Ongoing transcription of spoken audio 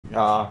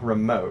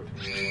remote.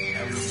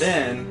 And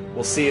then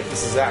we'll see if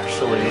this is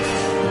actually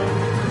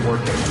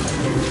working.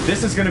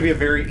 This is going to be a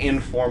very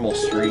informal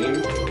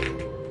stream.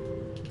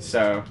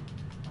 So...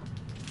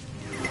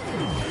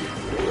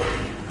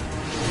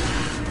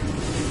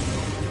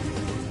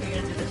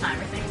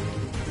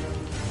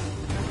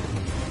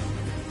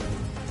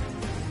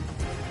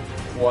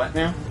 What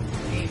now?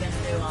 Are you gonna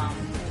do a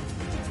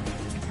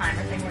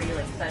timer thing where you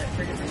like set it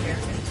for different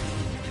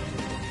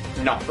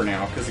characters? Not for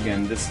now, because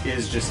again, this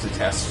is just a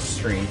test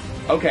stream.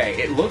 Okay,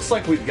 it looks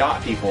like we've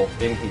got people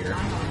in here.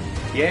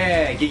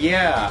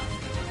 Yeah.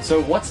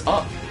 So what's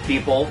up,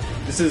 people?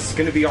 This is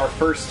going to be our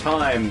first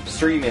time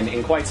streaming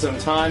in quite some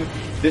time.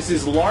 This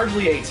is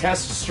largely a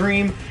test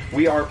stream.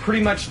 We are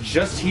pretty much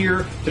just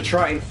here to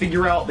try and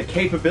figure out the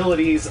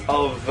capabilities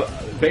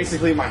of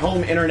basically my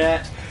home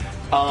internet.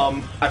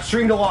 I've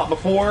streamed a lot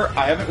before.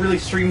 I haven't really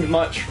streamed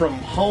much from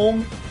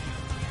home.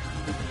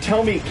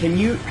 Tell me,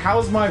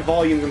 how's my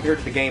volume compared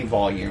to the game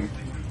volume?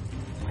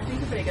 I think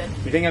you're pretty good.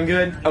 You think I'm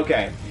good?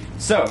 Okay.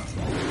 So,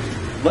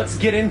 let's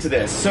get into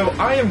this. So,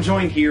 I am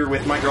joined here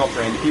with my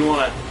girlfriend. If you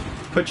want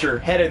to put your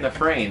head in the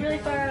frame. Really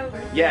far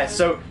over. Yeah,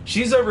 so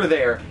she's over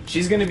there.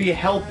 She's going to be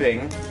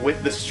helping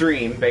with the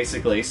stream,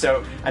 basically.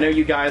 So, I know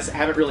you guys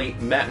haven't really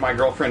met my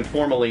girlfriend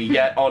formally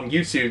yet on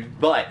YouTube,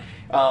 but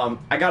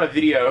I got a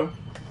video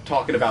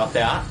talking about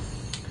that.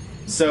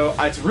 So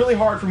it's really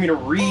hard for me to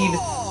read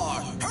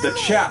the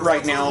chat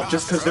right now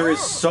just because there is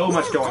so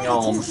much going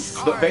on.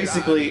 But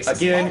basically,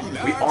 again,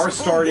 we are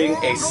starting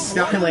a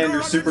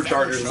Skylanders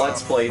Superchargers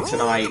Let's Play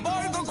tonight.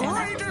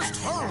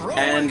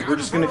 And we're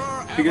just going to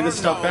figure this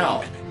stuff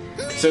out.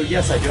 So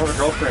yes, I do have a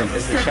girlfriend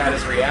as the chat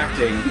is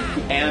reacting.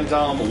 And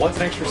what's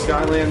next for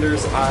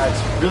Skylanders?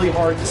 It's really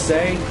hard to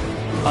say.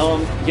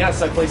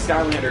 Yes, I play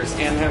Skylanders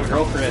and have a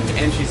girlfriend,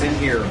 and she's in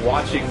here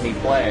watching me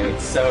play.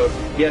 So,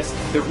 yes,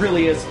 there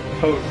really is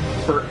hope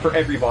for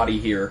everybody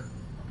here.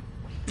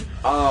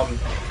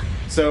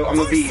 So I'm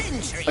gonna be,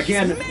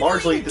 again,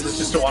 largely, this is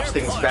just to watch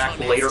things back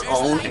later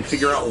on and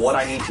figure out what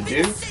I need to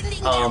do.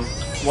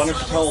 Why don't you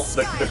tell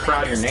the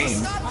crowd your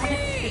name?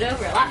 Get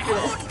over a lot to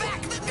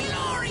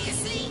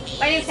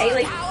My name's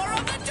Haley.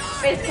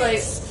 Basically...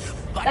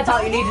 That's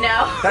all you need to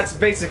know. That's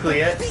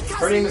basically it.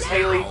 Her name is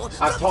Haley.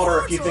 I've taught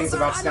her a few things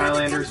about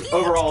Skylanders.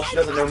 Overall, she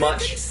doesn't know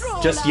much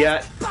just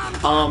yet.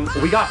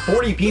 We got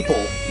 40 people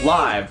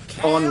live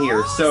on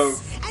here, so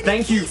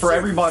thank you for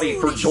everybody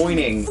for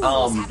joining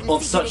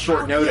on such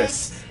short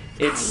notice.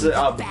 It's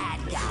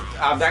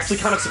I'm actually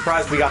kind of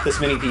surprised we got this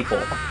many people.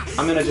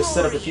 I'm gonna just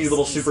set up a few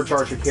little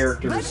Supercharger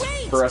characters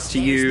for us to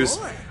use.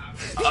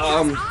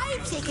 I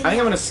think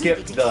I'm gonna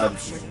skip the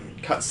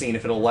cutscene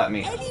if it'll let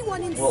me.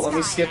 Well, let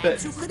me skip it.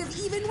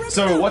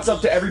 So, what's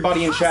up to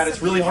everybody in chat?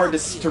 It's really hard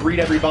to read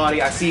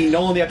everybody. I see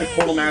Nolan the Epic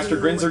Portal Master,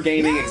 Grinzer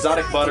Gaming,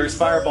 Exotic Butters,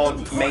 Fireball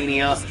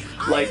Mania.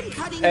 Like,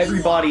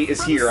 everybody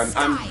is here.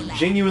 I'm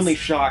genuinely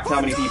shocked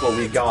how many people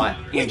we've got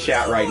in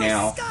chat right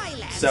now.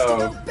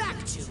 So,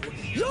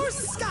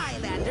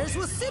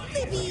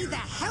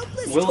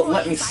 will it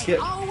let me skip,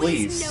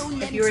 please?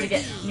 If you were to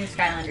get new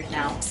Skylanders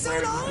now,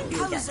 where would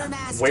you get them?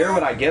 Where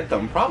would I get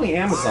them? Probably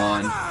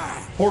Amazon.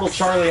 Portal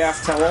Charlie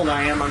asks how old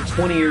I am. I'm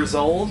 20 years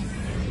old.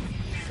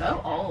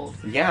 So old.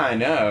 Yeah, I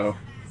know.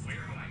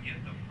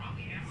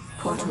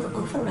 Portal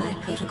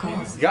override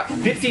protocols. We got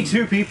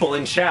 52 people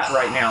in chat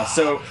right now,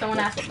 so... Someone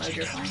asked what mode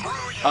you're playing.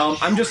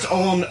 I'm just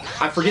on...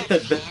 I forget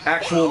the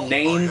actual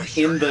name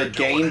in the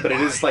game, but it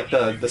is like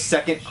the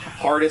second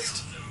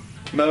hardest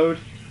mode.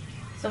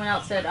 Someone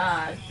else said,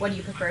 what do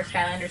you prefer,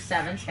 Skylanders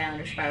 7,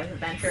 Skylanders Spyro's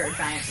Adventure, or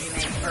Giant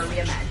Remake, or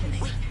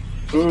Reimagining?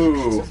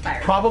 Ooh,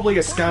 probably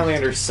a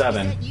Skylanders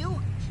 7.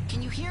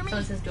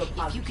 Someone says do a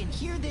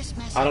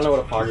pog. I don't know what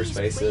a Pogger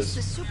Space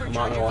is. I'm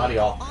not gonna lie to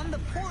y'all.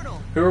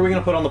 Who are we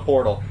gonna put on the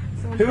portal?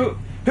 Who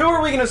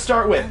are we gonna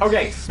start with?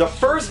 Okay, the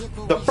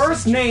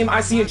first name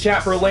I see in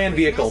chat for a land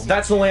vehicle.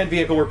 That's the land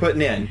vehicle we're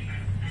putting in.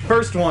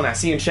 First one I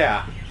see in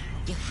chat.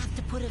 You have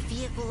to put a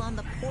vehicle on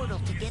the portal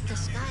to get to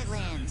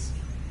Skylands.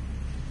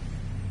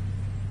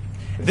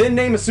 Then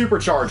name a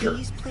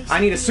Supercharger.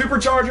 I need a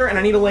Supercharger and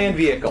I need a land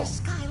vehicle.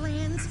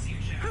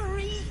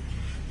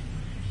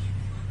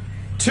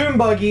 Toon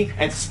Buggy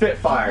and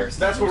Spitfire. So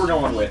that's what we're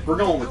going with. We're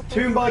going with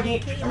Toon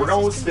Buggy and we're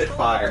going with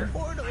Spitfire.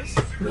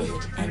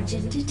 Rift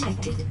engine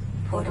detected.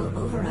 Portal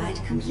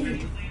override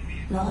complete.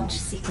 Launch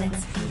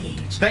sequence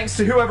engaged. Thanks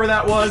to whoever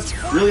that was.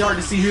 Really hard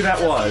to see who that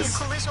was.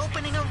 Someone said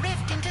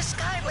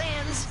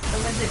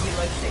you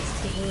look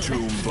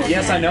 16.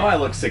 Yes, I know I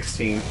look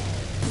 16.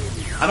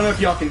 I don't know if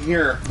y'all can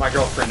hear my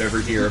girlfriend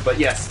over here, but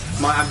yes,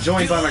 I'm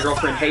joined by my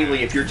girlfriend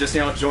Haley if you're just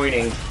now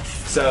joining.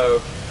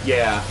 So,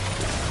 yeah.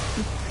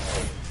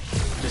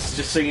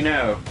 Just so you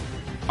know.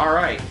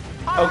 Alright.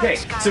 Okay,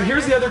 so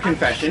here's the other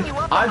confession.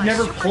 I've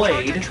never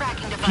played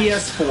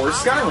PS4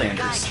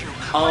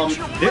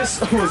 Skylanders. This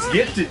was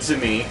gifted to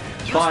me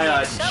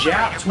by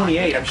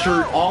Jap28. I'm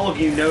sure all of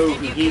you know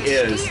who he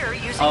is.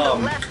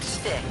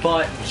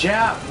 But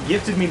Jap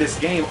gifted me this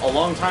game a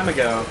long time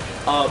ago.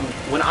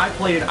 When I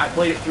played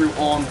it through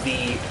on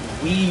the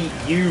Wii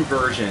U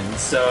version.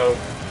 So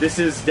this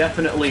is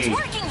definitely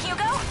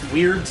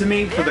weird to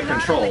me for the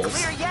controls.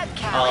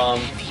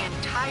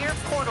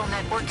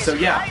 So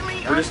yeah,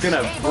 we're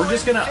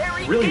just gonna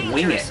really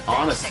wing it,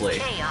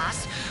 honestly.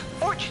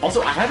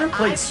 Also, I haven't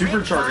played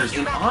Superchargers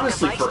in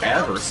honestly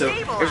forever, so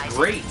it's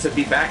great to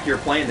be back here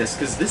playing this,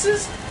 because this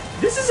is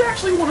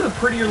actually one of the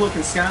prettier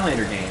looking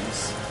Skylander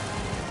games.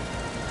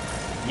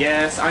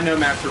 Yes, I know,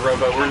 Master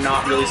Robo, we're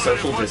not really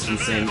social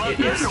distancing. It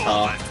is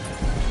tough.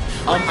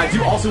 I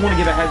do also want to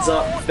give a heads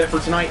up that for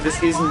tonight,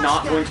 this is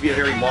not going to be a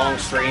very long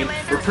stream.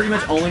 We're pretty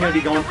much only going to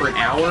be going for an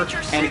hour,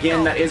 and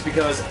again, that is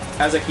because,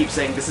 as I keep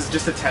saying, this is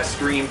just a test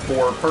stream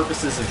for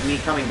purposes of me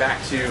coming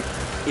back to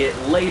it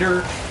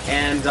later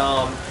and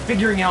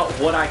figuring out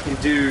what I can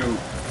do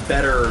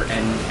better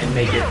and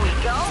make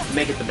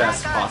it the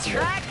best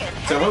possible.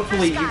 So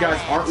hopefully you guys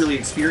aren't really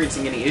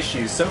experiencing any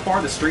issues. So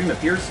far, the stream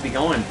appears to be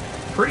going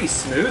pretty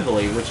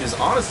smoothly, which is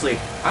honestly,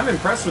 I'm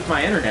impressed with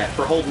my internet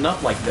for holding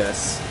up like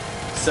this.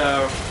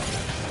 So,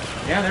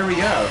 yeah, there we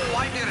go.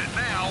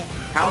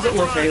 How's it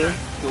look, Haley?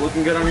 Is it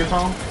looking good on your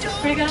phone? It's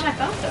pretty good on my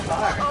phone so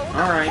far.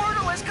 Alright.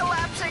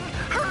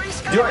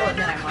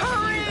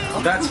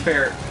 That's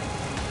fair.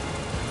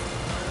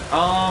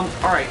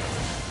 Alright.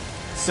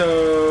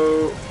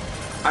 So,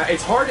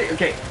 it's hard to,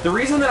 okay, the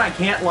reason that I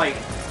can't, like,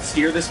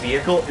 steer this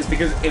vehicle is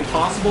because it's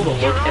impossible to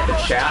look at the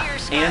chat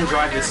and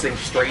drive this thing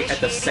straight at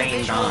the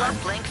same time.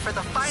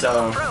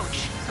 So,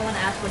 someone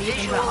asked, what do you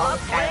think about all the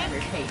Skylanders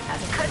hate?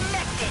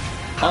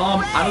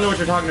 I don't know what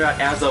you're talking about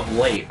as of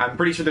late. I'm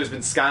pretty sure there's been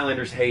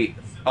Skylanders hate,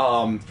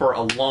 for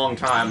a long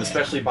time,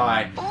 especially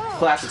by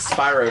classic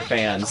Spyro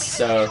fans,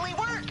 so...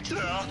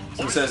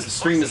 Someone says the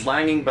stream is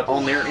lagging, but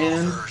on their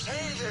end...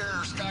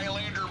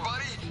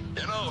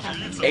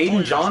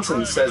 Aiden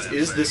Johnson says,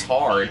 is this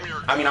hard?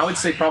 I mean, I would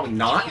say probably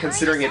not,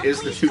 considering it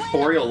is the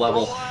tutorial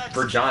level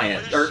for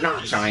Giant, or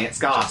not Giants,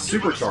 gosh,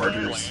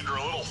 Superchargers.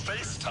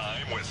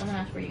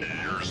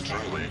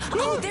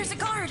 Oh, there's a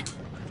guard!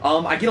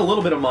 I get a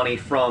little bit of money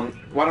from,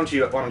 why don't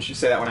you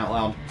say that one out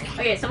loud?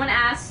 Okay, someone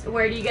asked,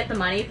 where do you get the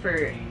money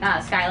for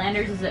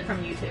Skylanders? Is it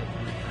from YouTube?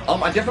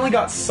 I definitely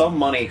got some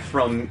money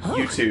from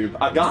YouTube.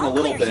 I've gotten a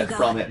little bit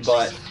from it,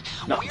 but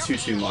not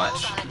too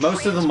much.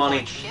 Most of the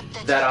money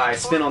that I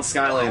spent on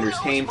Skylanders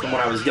came from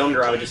when I was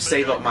younger. I would just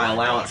save up my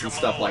allowance and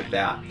stuff like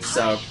that.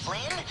 So,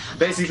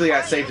 basically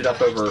I saved it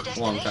up over a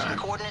long time.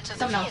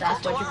 Someone else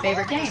asked, what's your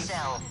favorite game?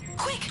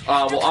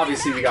 Well,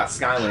 obviously we got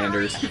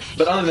Skylanders,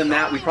 but other than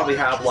that, we probably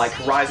have, like,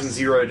 Horizon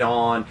Zero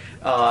Dawn,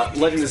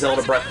 Legend of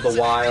Zelda Breath of the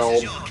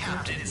Wild.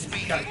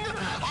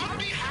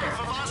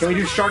 Can we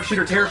do Shark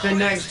Shooter Terrafin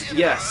next?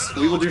 Yes,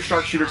 we will do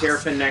Shark Shooter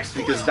Terrafin next,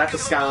 because that's a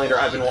Skylander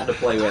I've been wanting to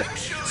play with.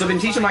 So I've been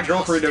teaching my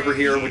girlfriend over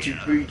here, which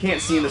you can't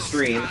see in the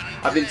stream,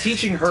 I've been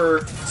teaching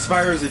her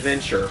Spyro's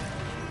Adventure,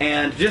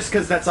 and just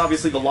because that's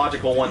obviously the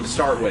logical one to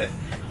start with.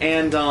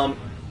 And,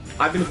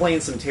 I've been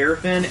playing some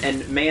Terrafin,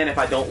 and man, if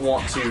I don't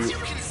want to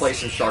play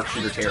some Shark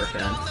Shooter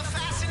Terrafin.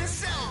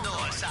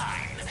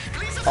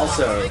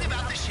 Also,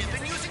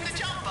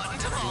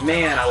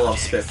 man, I love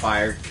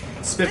Spitfire.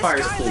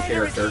 Spitfire's a cool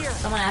character.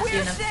 Someone asked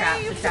you enough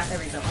traps to trap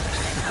every villain.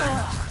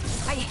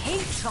 I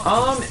hate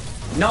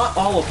traps. Not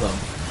all of them,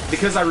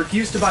 because I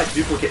refuse to buy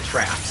duplicate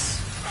traps.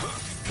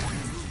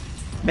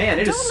 Man,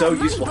 it is so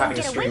useful having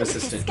a stream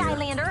assistant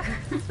here.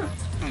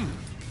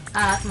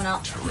 Someone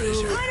else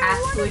who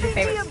asked, who is your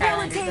favorite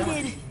Skylander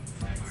villain?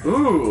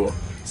 Ooh,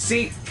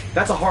 see,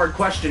 that's a hard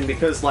question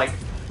because, like,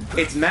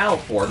 it's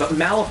Malifor, but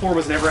Malifor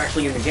was never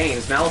actually in the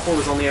games. Malifor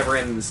was only ever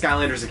in the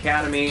Skylanders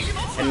Academy,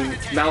 and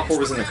Malifor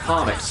was in the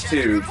comics,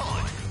 too.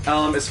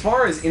 As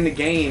far as in the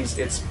games,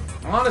 it's,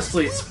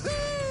 honestly, it's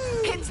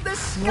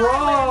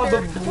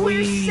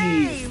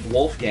probably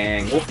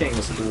Wolfgang. Wolfgang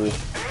was cool.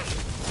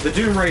 The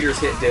Doom Raiders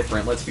hit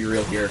different, let's be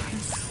real here.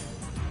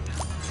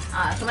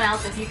 Someone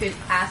else, if you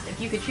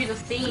could choose a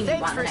theme you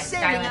want the next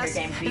Skylander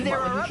game to be,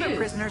 what would you choose?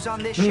 Prisoners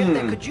on this ship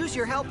that could use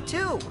your help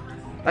too.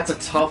 That's a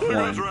tough one.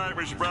 That's right,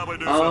 we should probably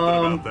do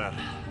something about that.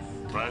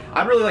 Right?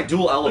 I'd really like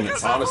dual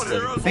elements, honestly.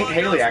 I think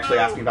Haley actually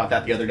asked me about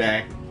that the other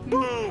day.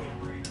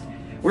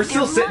 We're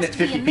still sitting at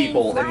 50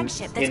 people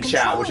in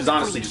chat, which is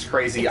honestly just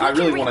crazy. I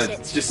really want to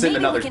just send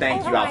another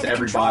thank you out to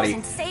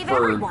everybody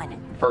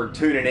for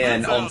tuning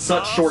in on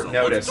such short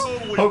notice.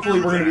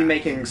 Hopefully we're going to be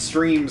making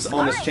streams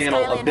on this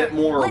channel a bit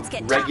more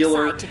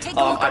regular.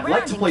 I'd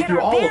like to play through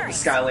all of the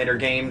Skylander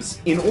games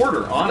in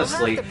order,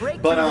 honestly.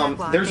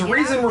 But there's a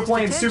reason we're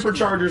playing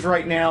Superchargers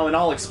right now, and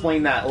I'll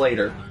explain that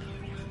later.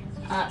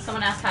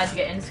 Someone asked how to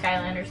get into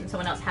Skylanders, and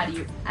someone else how do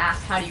you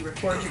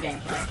record your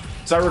gameplay?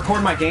 So I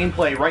record my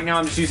gameplay. Right now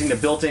I'm just using the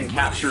built-in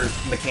capture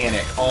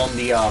mechanic on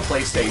the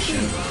PlayStation.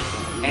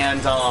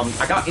 And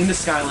I got into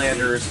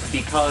Skylanders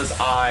because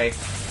I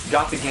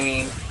got the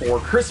game for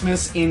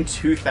Christmas in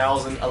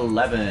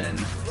 2011.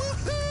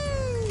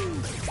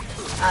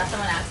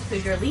 Someone asked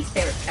who's your least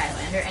favorite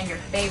Skylander and your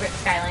favorite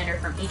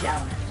Skylander from each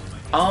element.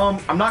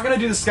 I'm not going to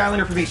do the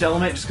Skylander from each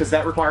element just because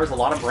that requires a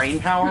lot of brain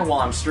power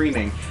while I'm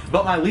streaming.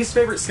 But my least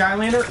favorite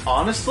Skylander,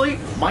 honestly,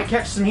 might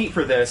catch some heat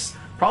for this.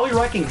 Probably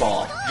Wrecking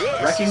Ball.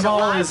 Wrecking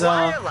Ball is,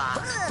 not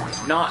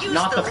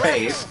the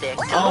phase.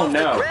 Oh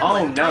no,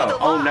 oh no,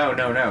 oh no,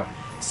 no, no.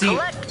 See,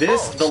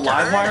 the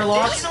live wire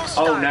locks,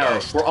 oh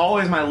no, were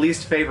always my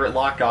least favorite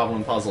lock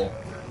goblin puzzle.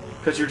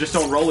 Because you're just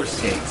on roller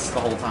skates the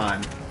whole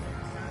time.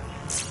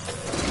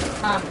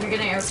 You're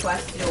getting a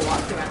request to do a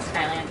walkthrough on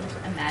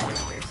Skylanders and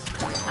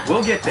Magic.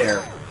 We'll get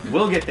there.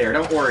 We'll get there.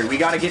 Don't worry. We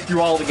gotta get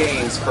through all the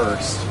games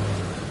first.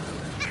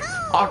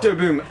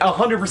 Octoboom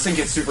 100%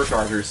 gets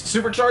Superchargers.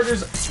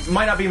 Superchargers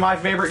might not be my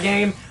favorite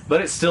game,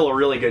 but it's still a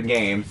really good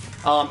game.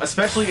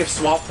 Especially if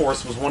Swap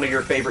Force was one of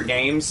your favorite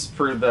games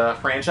for the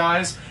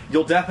franchise,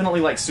 you'll definitely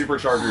like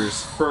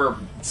Superchargers for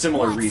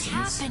similar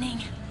reasons.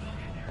 Happening?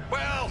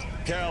 Well,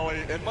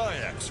 Callie, in my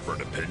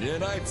expert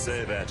opinion, I'd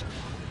say that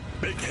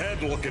big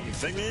head-looking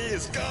thingy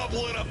is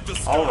gobbling up the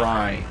sky.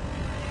 Alright.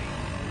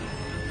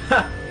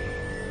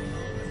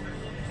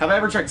 Have I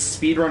ever tried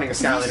speedrunning a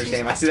Skylanders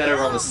game? I see that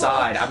over on the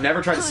side. I've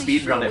never tried to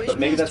speedrun it, but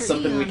maybe that's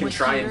something we can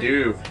try and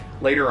do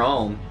later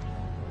on.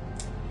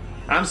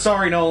 I'm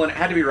sorry, Nolan. It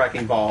had to be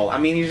Wrecking Ball. I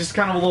mean, he's just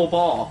kind of a little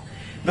ball.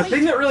 The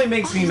thing that really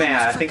makes me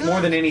mad, I think more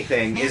than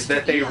anything, is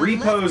that they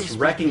reposed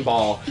Wrecking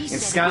Ball in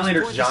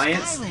Skylanders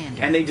Giants,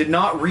 and they did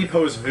not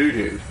repose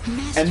Voodoo.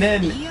 And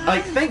then,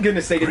 like, thank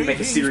goodness they didn't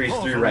make a series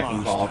through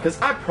Wrecking Ball, because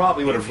I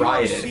probably would have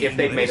rioted if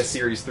they'd made a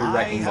series through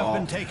Wrecking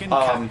Ball.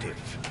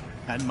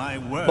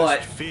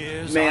 But,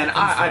 man,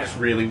 I just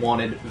really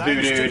wanted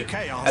Voodoo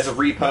as a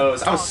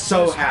repose. I was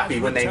so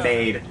happy when they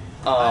made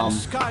a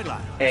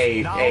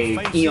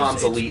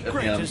Eon's Elite of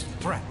him.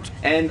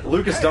 And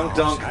Lucas Dunk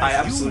Dunk, I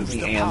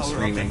absolutely am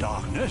streaming.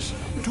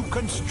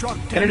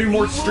 Can I do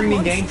more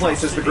streaming gameplay,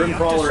 says the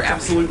Grimcrawler?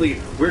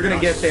 Absolutely, we're gonna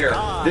get there.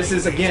 This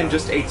is, again,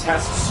 just a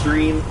test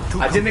stream.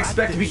 I didn't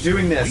expect to be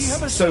doing this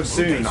so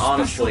soon,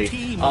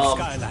 honestly.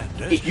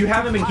 If you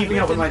haven't been keeping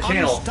up with my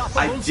channel,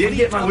 I did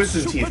get my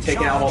wisdom teeth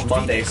taken out on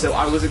Monday, so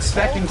I was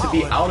expecting to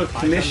be out of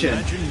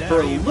commission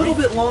for a little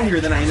bit longer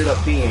than I ended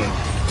up being.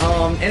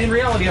 And in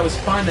reality, I was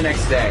fine the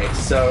next day,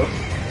 so...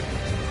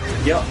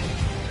 Yep.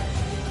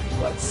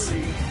 Let's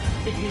see.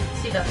 Did you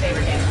see the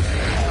favorite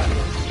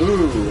game?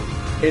 Ooh,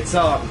 it's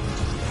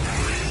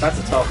that's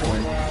a tough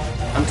one.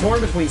 I'm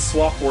torn between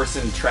Swap Force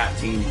and Trap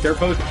Team. They're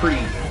both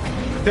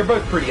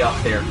pretty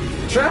up there.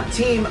 Trap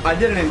Team, I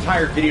did an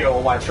entire video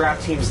on why Trap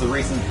Team's the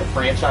reason the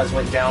franchise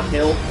went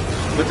downhill.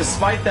 But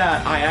despite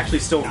that, I actually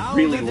still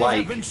really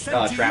like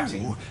Trap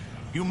Team.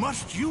 You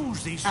must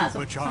use these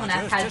Someone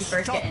asked, how did you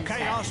first get into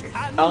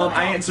Skylanders?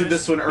 I answered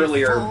this one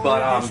earlier,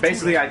 but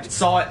basically I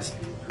saw it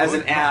as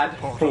an ad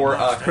for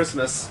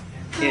Christmas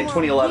in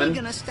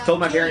 2011. Told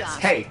my parents,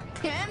 hey,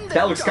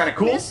 that looks kind of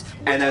cool,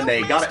 and then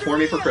they got it for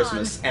me for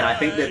Christmas, and I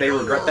think that they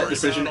regret that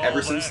decision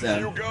ever since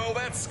then.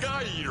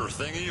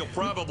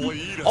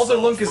 Also,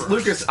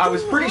 Lucas, I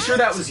was pretty sure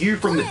that was you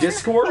from the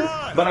Discord,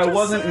 but I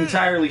wasn't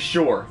entirely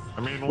sure.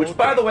 Which,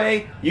 by the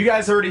way, you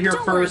guys heard it here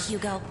first.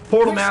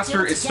 Portal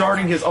Master is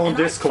starting his own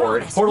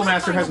Discord. Portal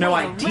Master has no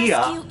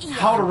idea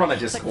how to run a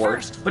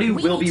Discord, but he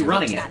will be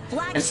running it.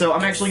 And so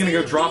I'm actually going to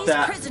go drop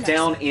that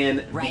down in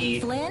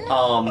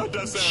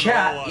the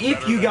chat.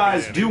 If you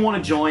guys do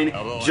want to join,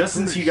 just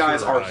since you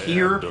guys are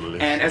here,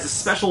 and as a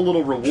special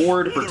little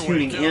reward for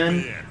tuning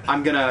in,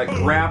 I'm going to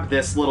grab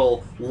this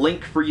little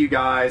link for you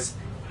guys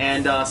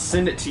and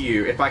send it to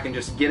you, if I can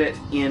just get it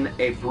in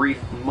a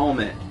brief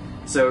moment.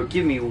 So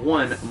give me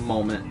one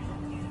moment,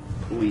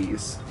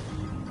 please.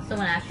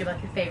 Someone asked you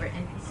about your favorite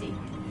NPC.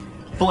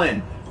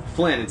 Flynn.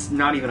 Flynn, it's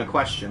not even a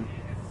question.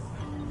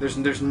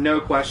 There's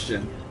no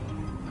question.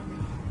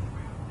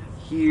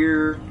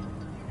 Here.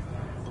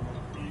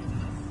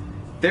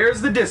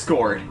 There's the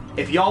Discord.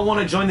 If y'all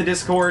want to join the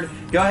Discord,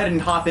 go ahead and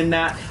hop in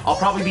that. I'll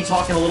probably be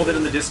talking a little bit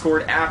in the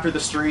Discord after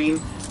the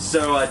stream,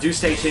 so do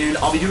stay tuned.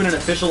 I'll be doing an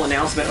official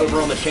announcement over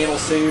on the channel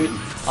soon.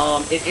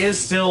 It is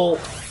still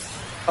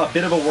a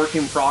bit of a work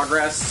in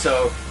progress,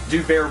 so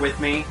do bear with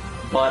me.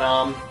 But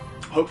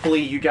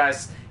hopefully you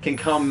guys can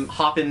come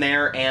hop in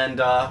there and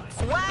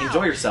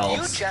enjoy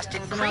yourselves.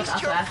 Someone else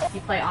also asked if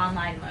you play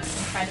online mode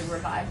and try to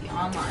revive the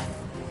online.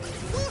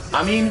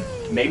 I mean,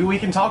 maybe we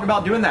can talk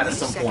about doing that at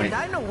some point.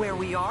 I know where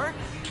we are.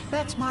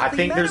 That's I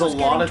think there's a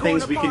lot of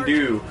things we can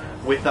do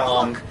with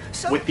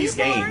these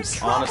games,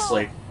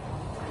 honestly.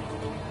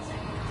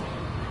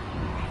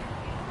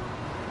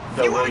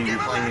 Though will you be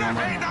playing the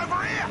online?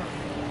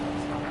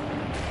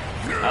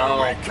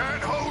 Oh, we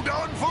can't hold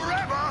on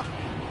forever.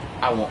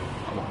 I won't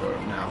go to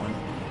that one.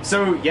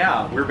 So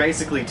yeah, we're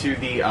basically to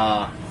the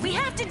We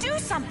have to do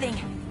something.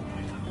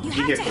 You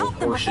have to vehicle help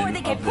them before portion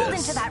they get of pulled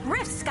this. into that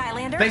rift,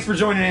 Skylander. Thanks for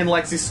joining in,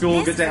 Lexi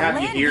School. Good to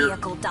have you here.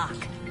 Vehicle dock.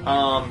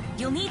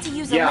 You'll need to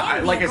use a yeah,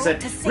 land like I vehicle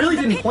said, to save really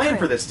the didn't pit plan crew.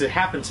 for this to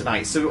happen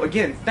tonight. So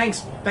again,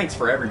 thanks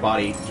for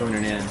everybody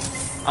joining in. And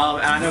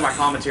I know my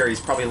commentary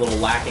is probably a little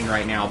lacking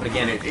right now, but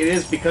again, it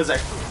is because I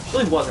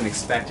really wasn't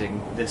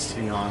expecting this,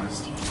 to be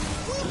honest.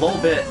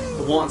 Lolbit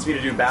wants me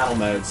to do battle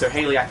mode, so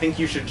Haley, I think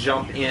you should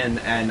jump in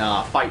and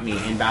fight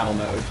me in battle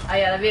mode. Oh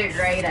yeah, that'd be a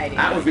great idea.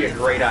 That would be a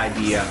great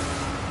idea.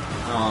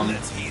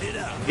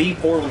 The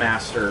Portal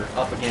Master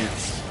up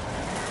against,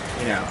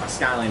 you know, a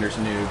Skylanders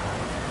noob.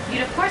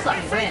 You'd of course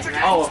let me win,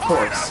 right? Oh, of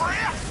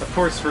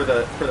course for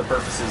the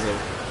purposes of.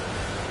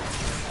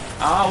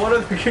 What are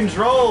the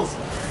controls?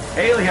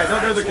 Haley, I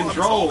don't know the That's what I'm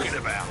controls. talking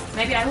about.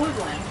 Maybe I would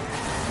win.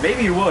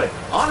 Maybe you would.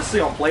 Honestly,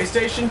 on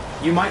PlayStation,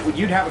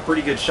 you'd have a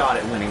pretty good shot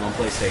at winning on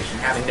PlayStation,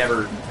 having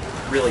never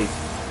really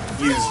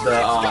used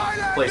the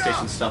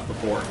PlayStation stuff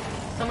before.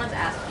 Someone's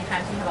asked a few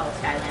times about the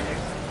Skylanders.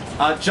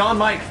 John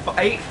Mike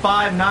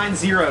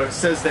 8590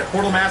 says that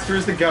Portal Master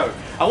is the GOAT.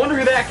 I wonder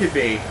who that could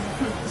be.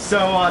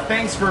 So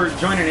thanks for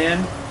joining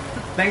in.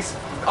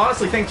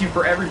 Honestly, thank you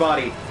for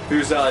everybody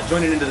who's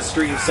joining into the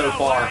stream so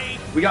far.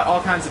 We got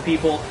all kinds of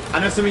people. I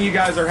know some of you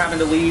guys are having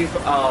to leave,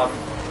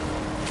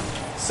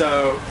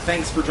 so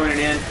thanks for joining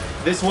in.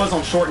 This was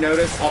on short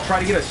notice. I'll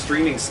try to get a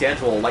streaming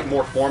schedule, like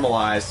more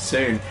formalized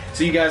soon,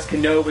 so you guys can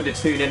know when to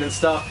tune in and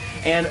stuff.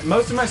 And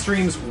most of my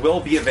streams will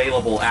be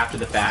available after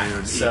the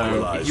fact,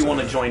 so if you want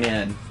to join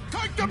in.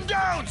 Take them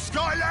down,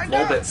 Skylander!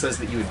 Lolbit says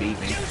that you would beat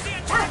me.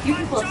 Yeah, few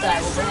people said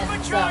I will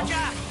win, so.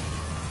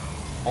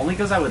 Only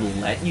because I would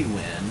let you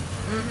win.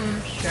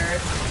 Sure.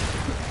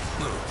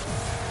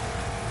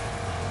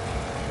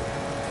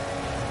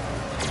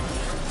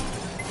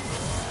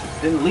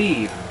 Then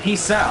leave.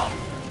 Peace out.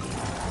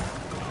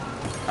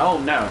 Oh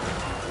no.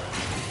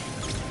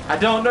 I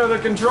don't know the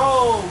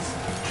controls!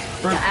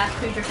 For Ask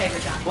who's your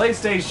favorite John.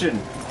 PlayStation.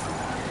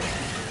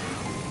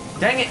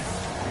 Dang it.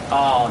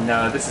 Oh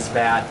no, this is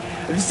bad.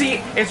 You see,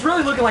 it's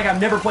really looking like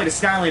I've never played a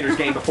Skylanders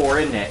game before,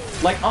 isn't it?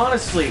 Like,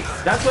 honestly,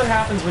 that's what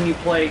happens when you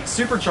play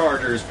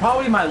Superchargers,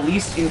 probably my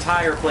least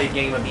entire played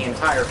game of the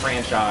entire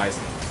franchise.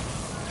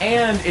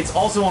 And it's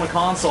also on a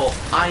console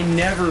I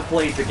never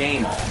played the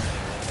game on.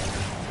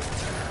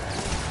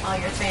 All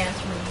your fans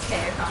from the UK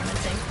are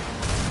commenting.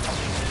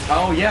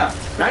 Oh yeah,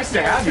 nice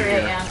to have you 3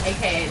 here. a.m.,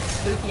 aka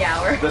Spooky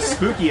Hour. The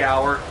Spooky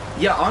Hour.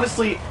 Yeah,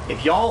 honestly,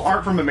 if y'all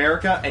aren't from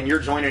America and you're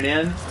joining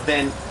in,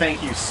 then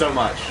thank you so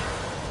much.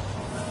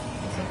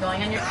 So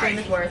going on your stream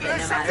is worth it,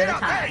 no matter the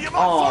time.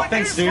 Aw,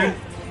 thanks, dude.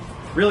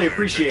 Really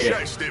appreciate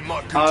it.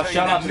 Shout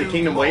out to the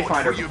Kingdom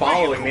Wayfinder for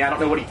following me. I don't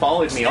know what he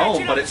followed me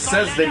on, but it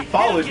says that he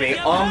followed me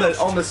on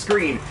the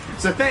screen.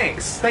 So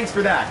thanks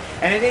for that.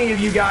 And if any of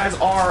you guys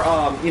are,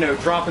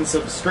 dropping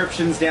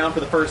subscriptions down for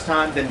the first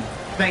time, then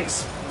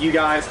thanks, you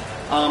guys.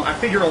 I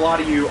figure a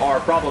lot of you are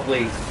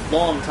probably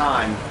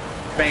long-time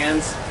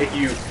fans if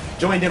you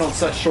joined in on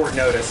such short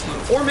notice.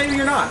 Or maybe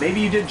you're not. Maybe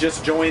you did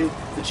just join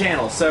the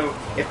channel. So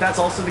if that's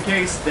also the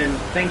case, then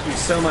thank you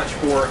so much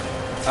for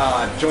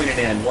joining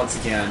in once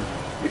again.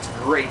 It's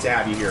great to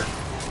have you here.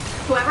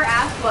 Whoever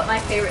asked what my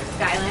favorite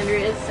Skylander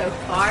is so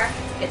far,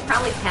 it's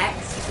probably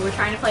Hex. We're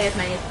trying to play as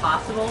many as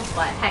possible,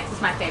 but Hex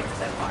is my favorite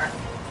so far.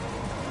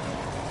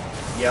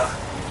 Yep.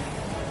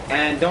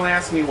 And don't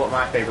ask me what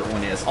my favorite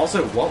one is.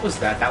 Also, what was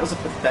that? That was a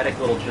pathetic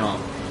little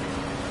jump.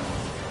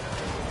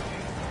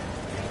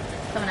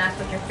 Someone asked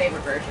what your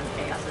favorite version of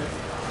Chaos is.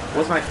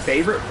 What's my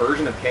favorite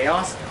version of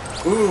Chaos?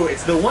 Ooh,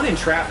 it's the one in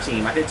Trap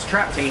Team. It's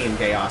Traptanium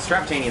Chaos.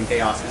 Traptanium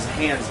Chaos is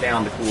hands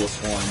down the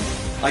coolest one.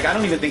 Like, I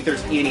don't even think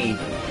there's any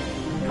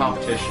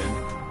competition.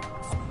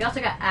 We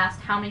also got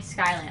asked how many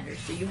Skylanders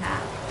do you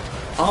have?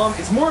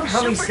 It's more of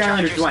how many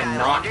Skylanders do I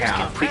not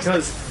have,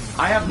 because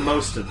I have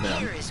most of them.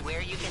 Here is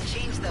where you can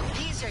change them.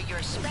 These are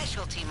your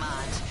specialty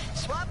mods.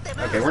 Swap them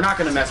Okay, out. we're not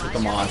gonna mess with the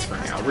mods for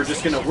now. We're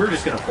just gonna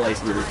play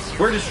through.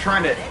 We're just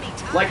trying to,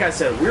 like I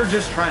said, we're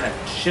just trying to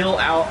chill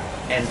out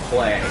and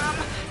play.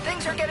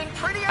 Things are getting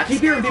pretty I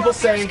keep hearing people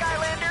say,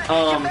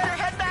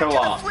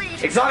 co-op.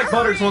 Exotic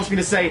Butters wants me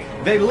to say,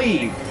 they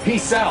leave.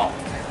 Peace out.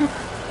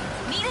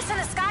 Meet us in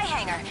the sky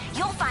hangar.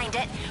 You'll find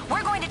it.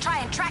 We're going to try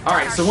and track down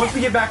Alright, our so once ship.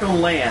 we get back on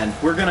land,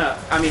 we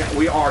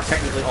are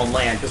technically on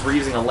land because we're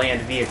using a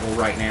land vehicle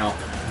right now.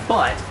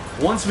 But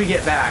once we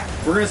get back,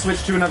 we're going to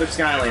switch to another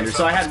Skylander.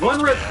 So I had one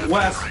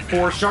request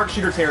for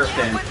Sharpshooter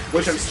Terrapin,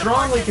 which I'm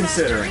strongly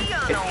considering.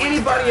 If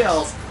anybody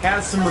else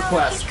has some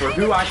requests for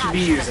who I should be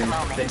using,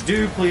 then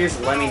do please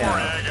let me know.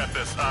 I got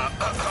this.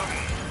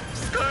 Skylanders.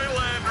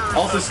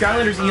 Also,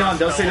 Skylanders Eon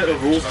does say that the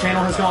rules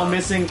channel has gone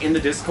missing in the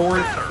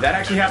Discord. That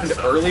actually happened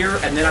earlier,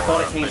 and then I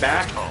thought it came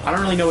back. I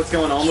don't really know what's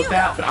going on with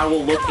that, but I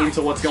will look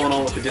into what's going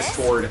on with the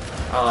Discord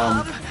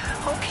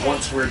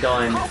once we're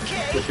done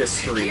with this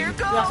stream.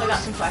 We also got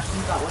some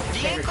questions about what your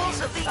favorite Vehicles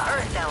game of is. the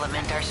Earth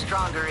element are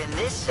stronger in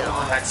this zone.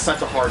 Oh, that's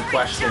such a hard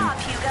question. Good job,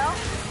 Hugo.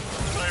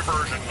 My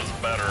version was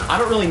better. I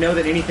don't really know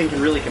that anything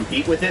can really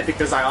compete with it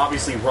because I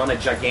obviously run a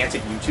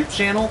gigantic YouTube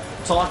channel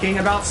talking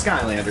about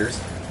Skylanders.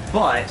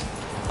 But,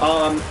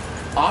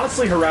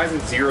 honestly, Horizon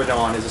Zero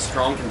Dawn is a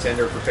strong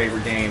contender for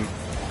favorite game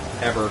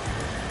ever.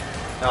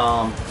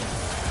 Someone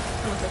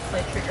says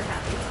play Trigger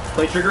Happy.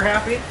 Play Trigger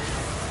Happy?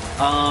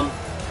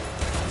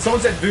 Someone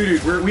said Voodoo.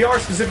 We are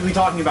specifically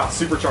talking about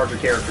Supercharger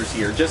characters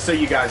here, just so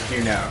you guys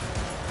do know.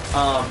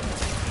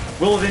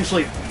 We'll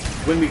eventually,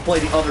 when we play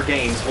the other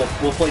games,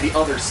 we'll play the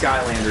other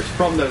Skylanders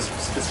from those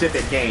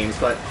specific games,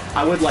 but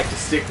I would like to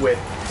stick with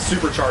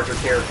Supercharger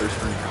characters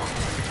for now.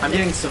 I'm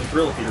getting some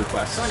Thrill Feed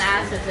requests. Someone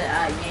asked, is it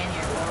Yanni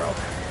or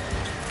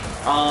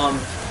Laurel?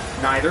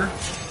 Neither.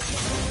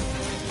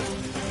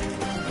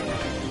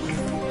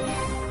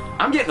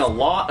 I'm getting a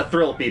lot of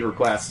Thrill Feed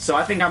requests, so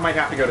I think I might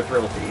have to go to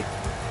Thrill Feed.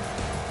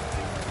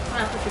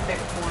 Someone asked what's your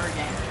favorite horror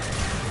game?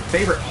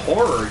 Favorite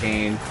horror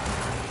game?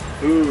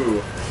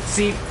 Ooh.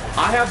 See,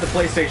 I have the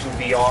PlayStation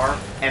VR,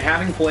 and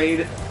having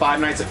played Five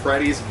Nights at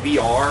Freddy's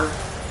VR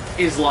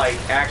is, like,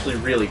 actually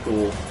really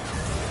cool.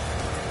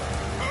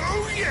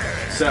 Oh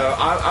yeah! So,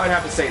 I would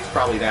have to say it's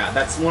probably that.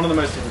 That's one of the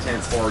most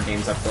intense horror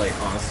games I've played,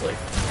 honestly.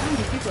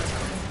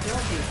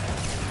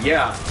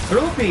 Yeah,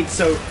 Thrillipede,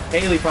 so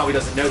Haley probably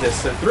doesn't know this,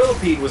 so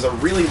Thrillipede was a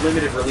really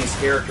limited release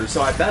character,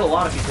 so I bet a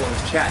lot of people in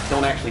this chat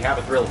don't actually have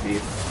a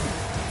Thrillipede.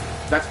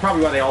 That's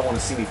probably why they all want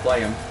to see me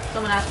play him.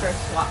 Someone asked for a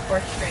swap for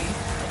a stream,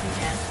 if you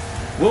can.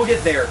 We'll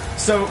get there.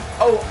 So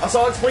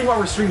I'll explain why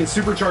we're streaming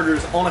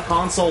Superchargers on a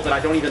console that I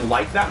don't even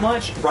like that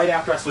much, right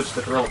after I switch to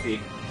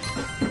Thrillipede.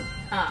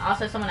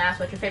 Also, someone asked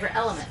what's your favorite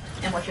element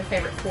and what's your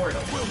favorite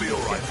portal. We'll be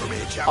alright for me,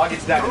 champ. I'll get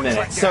to that in a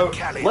minute. So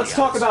let's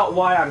talk about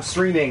why I'm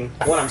streaming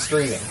what I'm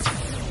streaming.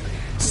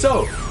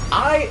 So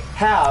I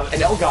have an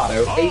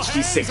Elgato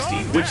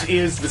HD60, which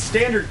is the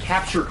standard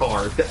capture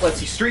card that lets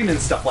you stream and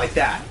stuff like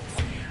that.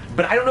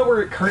 But I don't know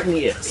where it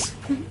currently is.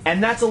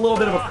 And that's a little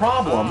bit of a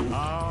problem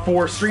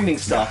for streaming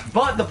stuff.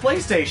 But the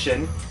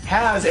PlayStation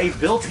has a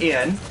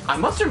built-in... I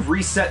must have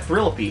reset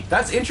Thrillipede.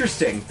 That's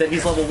interesting that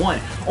he's level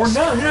 1. Or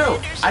no.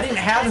 I didn't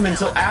have him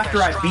until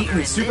after I'd beaten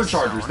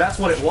Superchargers. That's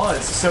what it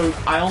was. So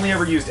I only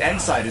ever used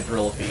egg-sided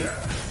Thrillipede.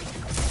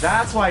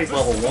 That's why he's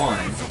level 1.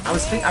 I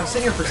was sitting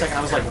here for a second.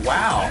 I was like,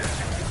 wow.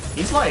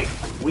 He's, like,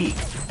 weak.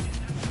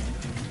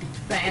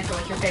 Can I answer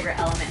what's your favorite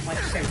element and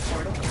what's your favorite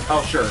portal?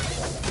 Oh, sure.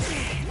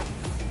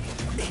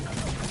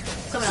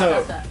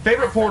 So,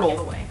 favorite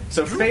portal.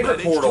 So,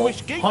 favorite portal,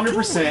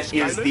 100%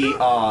 is the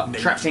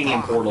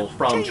Traptanian portal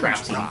from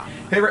Trap Team.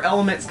 Favorite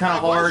element's kind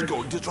of hard.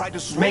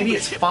 Maybe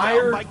it's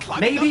fire.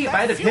 Maybe if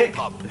I had to pick,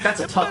 that's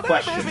a tough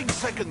question.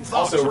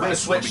 Also, we're going to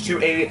switch to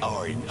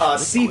a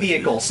C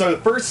vehicle. So,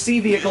 the first C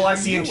vehicle I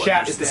see in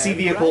chat is the C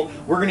vehicle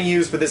we're going to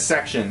use for this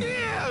section.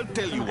 I'll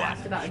tell you what.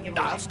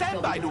 I'll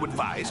stand by to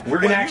advise. We're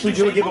going to actually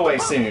do a giveaway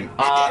soon.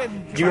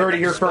 You heard it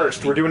here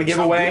first. We're doing a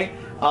giveaway.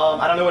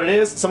 I don't know what it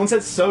is. Someone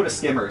said soda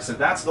skimmers, and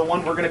that's the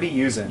one we're going to be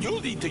using.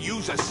 You'll need to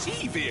use a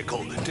sea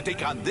vehicle to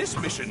take on this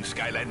mission,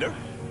 Skylander.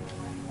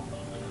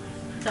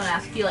 Someone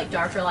asked, do you like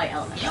dark or light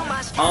elements? You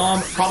must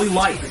Probably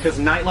light, because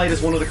Nightlight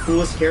is one of the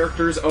coolest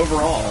characters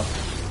overall.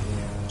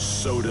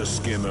 Soda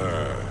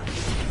skimmer.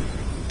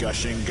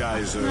 Gushing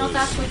geysers. Someone else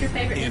asked what's your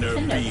favorite Inner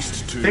Nintendo game?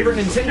 beast too. Favorite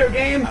Nintendo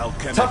game?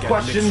 Alchemic Tough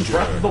question. admixture.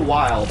 Breath of the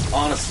Wild.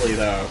 Honestly,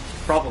 though,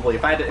 probably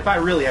if I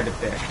really had to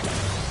pick.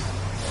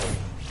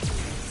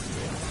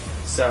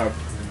 So,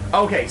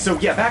 okay, so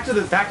yeah, back to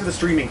the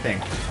streaming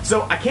thing.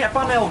 So I can't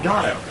find my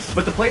Elgato,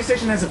 but the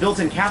PlayStation has a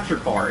built-in capture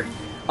card.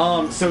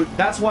 So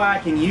that's why I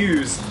can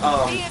use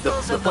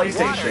the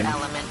PlayStation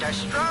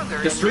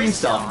to stream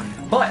stuff.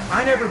 But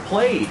I never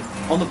played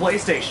on the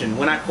PlayStation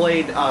when I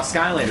played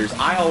Skylanders.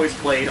 I always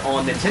played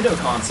on Nintendo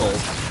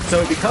consoles.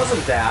 So because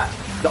of that,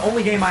 the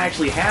only game I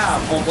actually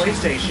have on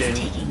PlayStation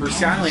for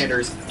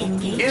Skylanders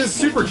is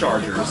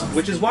Superchargers,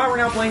 which is why we're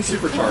now playing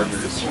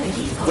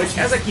Superchargers. Which,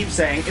 as I keep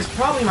saying, is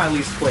probably my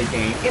least played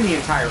game in the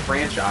entire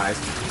franchise.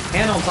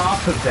 And on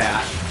top of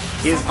that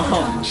is,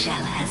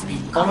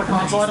 on the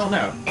console, I don't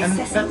know. And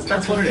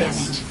that's what it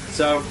is.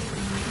 So,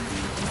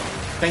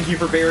 thank you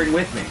for bearing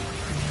with me.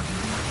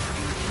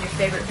 Your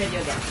favorite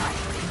video game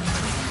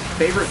console?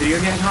 Favorite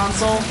video game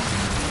console?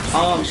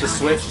 The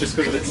Switch, just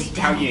because of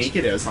how unique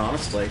it is,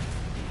 honestly.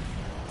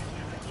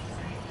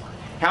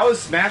 How is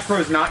Smash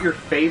Bros. Not your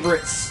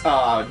favorite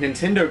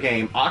Nintendo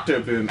game?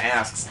 Octoboom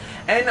asks.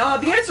 And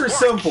the answer is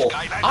simple.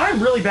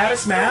 I'm really bad at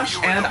Smash,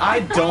 and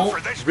I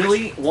don't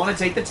really want to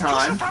take the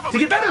time to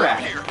get better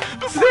at it.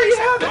 So there you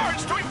have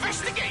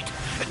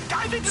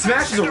it.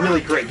 Smash is a really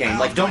great game.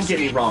 Like, don't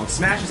get me wrong.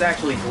 Smash is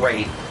actually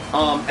great.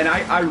 And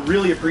I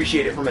really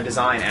appreciate it from a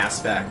design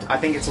aspect. I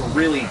think it's a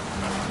really,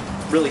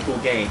 really cool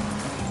game.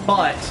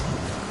 But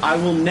I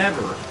will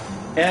never,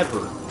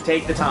 ever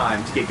take the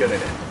time to get good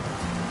at it.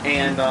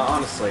 And,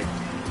 honestly.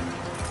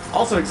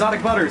 Also,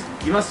 Exotic Butters,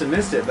 you must have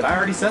missed it, but I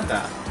already said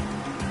that.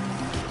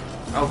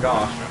 Oh,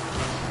 gosh.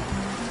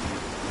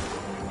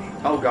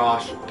 Oh,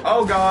 gosh.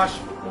 Oh, gosh.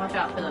 Watch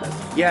out for those.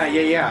 Yeah.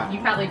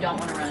 You probably don't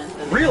want to run into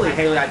those. Really,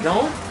 Haley, I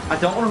don't? I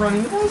don't want to run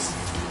into those?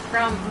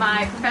 From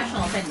my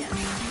professional opinion,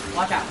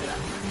 watch out for them.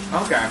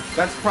 Okay,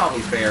 that's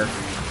probably fair.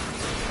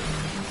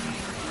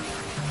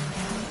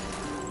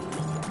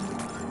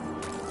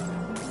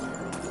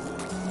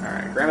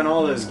 Alright, grabbing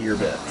all those gear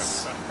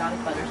bits.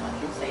 Exotic Butters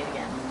wants you to say it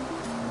again.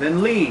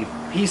 Then leave.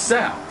 Peace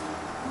out.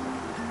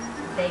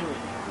 They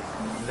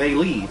leave. They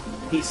leave.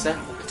 Peace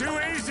out. Too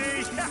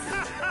easy.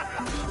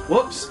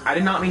 Whoops, I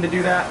did not mean to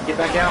do that. Get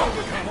back out.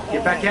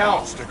 Get back out.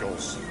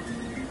 Obstacles.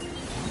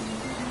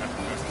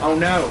 Oh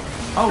no.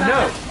 Oh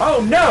no.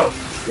 Oh no!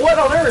 What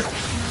on earth?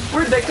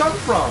 Where did they come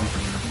from?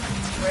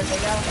 Where'd they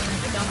go?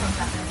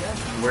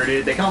 Where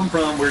did they come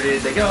from? Where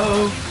did they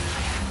go?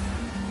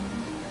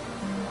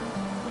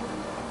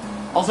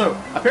 Also,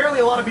 apparently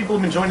a lot of people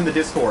have been joining the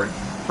Discord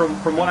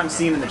from what I'm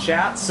seeing in the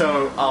chat,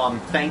 so,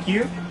 thank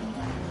you.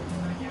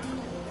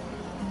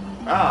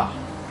 Ah,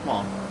 come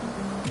on.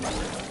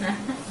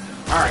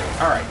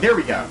 Alright, there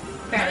we go.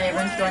 Apparently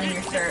everyone's joining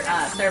your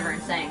server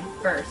and saying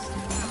first.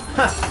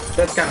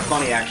 That's kind of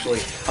funny, actually.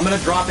 I'm gonna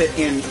drop it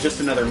in just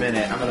another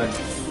minute. I'm gonna...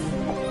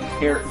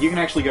 Here, you can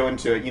actually go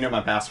into it. You know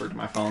my password to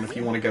my phone. If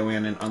you want to go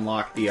in and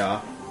unlock the,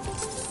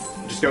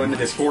 just go into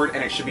Discord,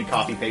 and it should be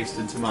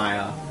copy-pasted to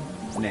my,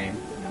 name.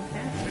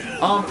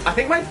 I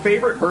think my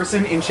favorite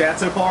person in chat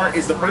so far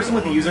is the person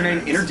with the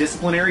username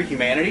Interdisciplinary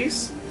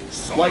Humanities.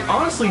 Like,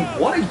 honestly,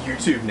 what a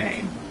YouTube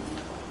name.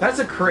 That's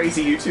a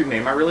crazy YouTube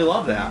name. I really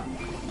love that.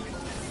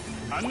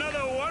 Another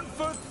one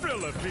for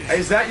Philippines.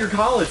 Is that your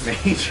college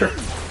major?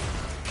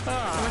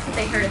 Unless if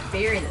they heard a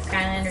theory that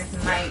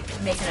Skylanders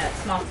might make a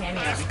small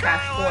cameo in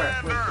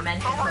Crash 4 with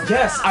Dimensions.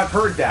 Yes, I've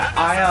heard that.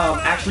 I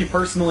actually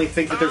personally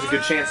think that there's a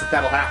good chance that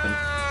that'll happen.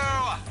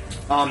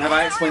 Have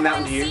I explained that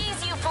one to you?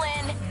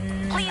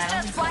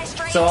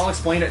 So I'll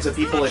explain it to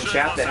people in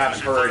chat that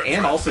haven't heard,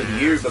 and also to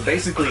you, but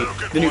basically,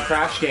 the new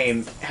Crash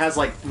game has,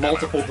 like,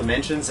 multiple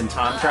dimensions and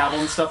time travel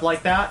and stuff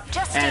like that,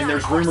 and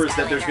there's rumors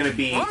that there's going to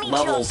be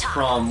levels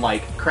from,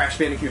 like, Crash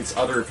Bandicoot's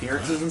other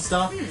appearances and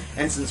stuff,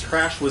 and since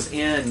Crash was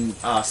in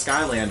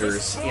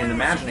Skylanders, in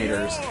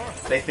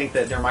Imaginators, they think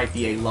that there might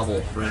be a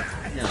level for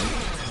him.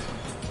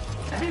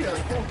 That'd be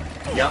really cool.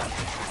 Yep.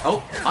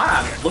 Oh,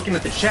 I'm looking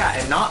at the chat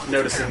and not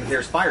noticing that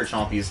there's fire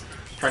chompies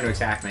trying to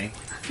attack me.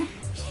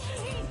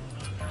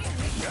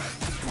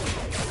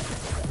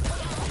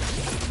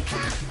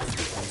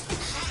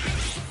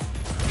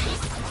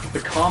 The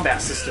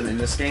combat system in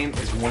this game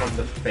is one of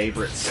the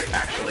favorites,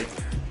 actually.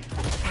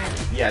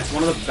 Yeah, it's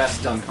one of the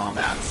best done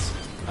combats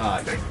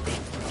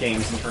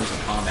games in terms of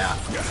combat.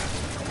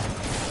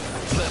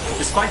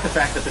 Despite the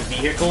fact that the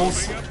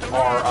vehicles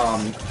are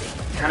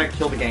kind of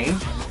kill the game,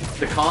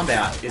 the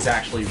combat is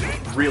actually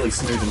really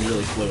smooth and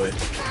really fluid.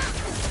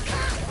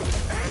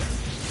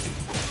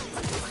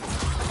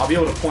 I'll be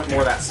able to point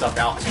more of that stuff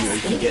out to you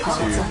as we get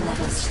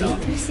to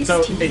stuff. So,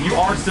 if you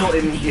are still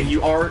in, if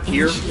you are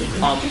here,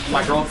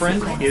 my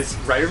girlfriend is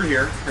right over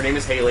here. Her name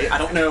is Haley. I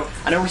know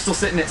we're still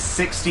sitting at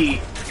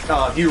 60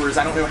 viewers.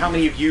 I don't know how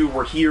many of you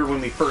were here when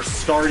we first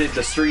started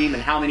the stream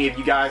and how many of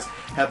you guys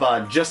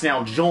have just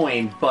now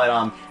joined,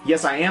 but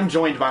yes, I am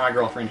joined by my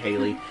girlfriend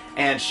Haley,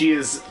 and she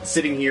is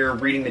sitting here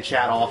reading the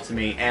chat off to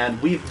me,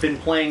 and we've been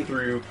playing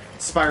through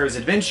Spyro's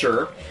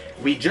Adventure.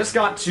 We just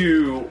got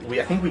to,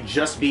 I think we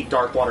just beat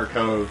Darkwater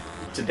Cove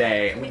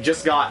today, and we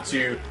just got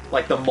to,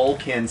 like, the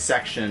Moleken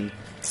section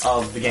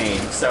of the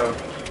game. So,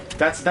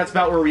 that's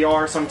about where we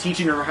are. So I'm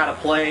teaching her how to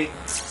play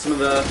some of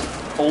the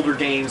older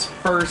games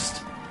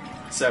first.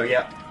 So,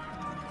 yep.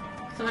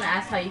 Someone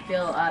asked how you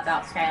feel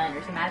about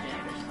Skylanders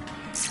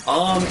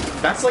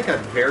Imaginators. That's like a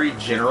very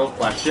general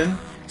question.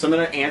 So I'm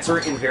going to answer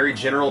it in very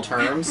general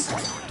terms.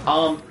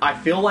 I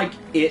feel like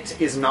it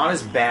is not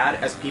as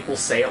bad as people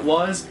say it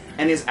was,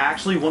 and is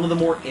actually one of the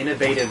more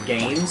innovative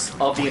games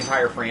of the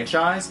entire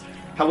franchise.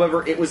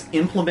 However, it was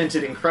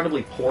implemented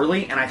incredibly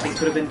poorly, and I think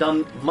could have been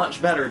done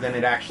much better than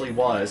it actually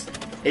was.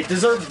 It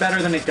deserved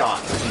better than it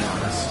got, to be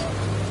honest.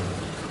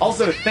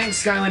 Also,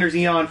 thanks Skylanders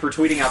Eon for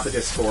tweeting out the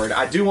Discord.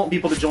 I do want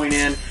people to join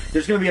in.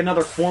 There's going to be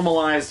another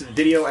formalized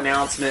video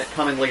announcement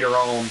coming later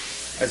on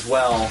as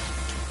well.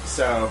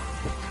 So,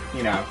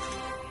 you know,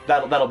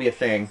 that'll be a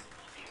thing.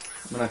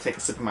 I'm going to take a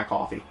sip of my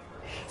coffee.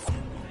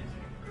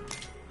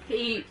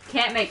 He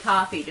can't make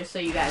coffee, just so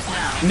you guys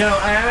know. No,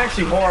 I am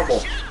actually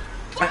horrible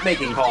at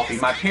making coffee.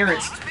 My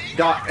parents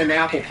got an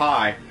apple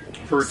pie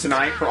for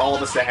tonight for all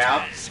of us to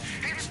have.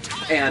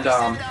 And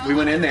we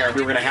went in there and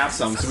we were going to have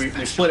some. So we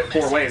split it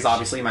 4 ways,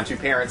 obviously, my 2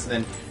 parents and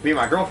then me and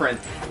my girlfriend.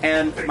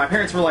 And my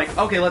parents were like,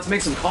 okay, let's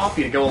make some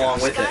coffee to go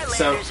along with it.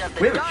 So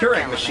we have a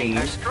Keurig machine,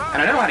 and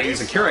I know how to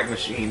use a Keurig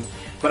machine,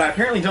 but I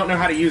apparently don't know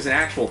how to use an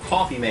actual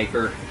coffee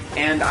maker.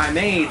 And I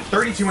made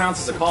 32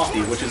 ounces of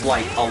coffee, which is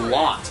like a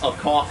lot of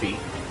coffee.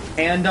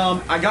 And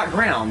I got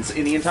grounds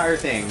in the entire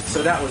thing,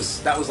 so that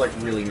was like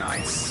really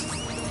nice.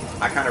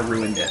 I kind of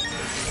ruined it.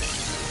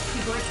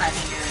 People are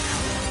typing your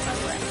announcements, by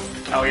the way.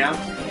 Oh yeah?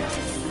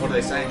 What are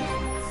they saying?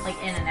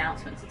 Like in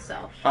announcements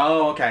itself.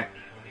 Oh, okay.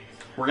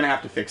 We're gonna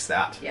have to fix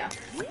that. Yeah.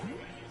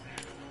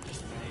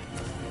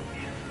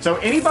 So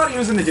anybody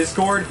who's in the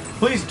Discord,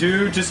 please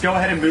do just go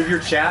ahead and move your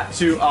chat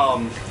to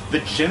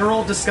the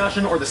general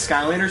discussion or the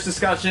Skylanders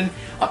discussion.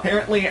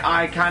 Apparently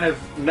I kind of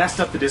messed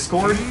up the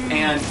Discord,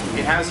 and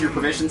it has your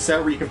permission set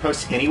where you can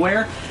post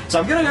anywhere. So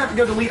I'm gonna have to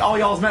go delete all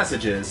y'all's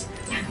messages.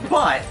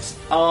 But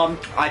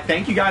I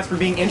thank you guys for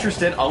being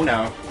interested, oh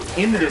no,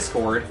 in the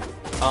Discord.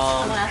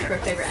 Someone asked for a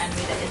favorite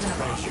enemy that isn't a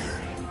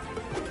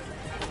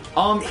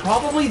boss.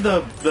 Probably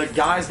the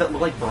guys that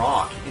look like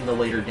Brock in the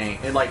later game.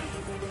 And like,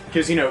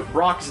 because, you know,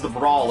 Brock's the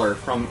brawler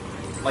from,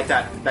 like,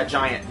 that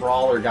giant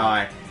brawler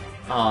guy.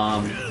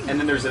 And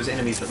then there's those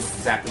enemies that look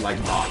exactly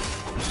like Brock.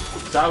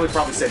 So I would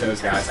probably say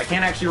those guys. I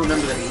can't actually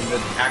remember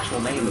the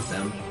actual name of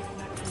them.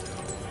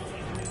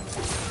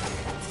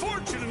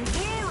 Fortune and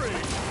glory.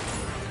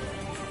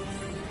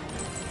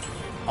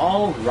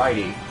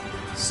 Alrighty.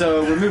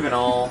 So, we're moving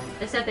on.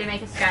 They said they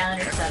make a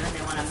Skylanders 7,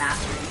 they want a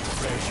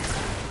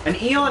master. An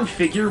Eon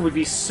figure would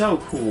be so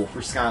cool for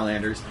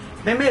Skylanders.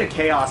 They made a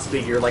Chaos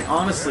figure. Like,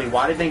 honestly,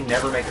 why did they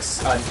never make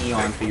an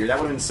Eon figure? That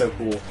would have been so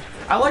cool.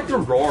 I liked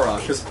Aurora,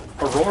 because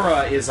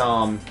Aurora is,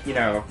 you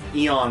know,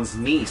 Eon's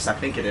niece, I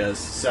think it is.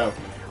 So,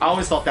 I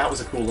always thought that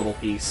was a cool little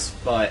piece,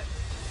 but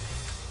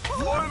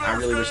I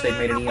really wish they'd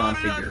made an Eon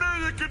figure.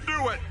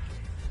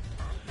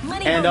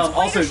 And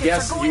also,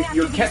 yes,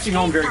 you're catching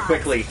on very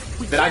quickly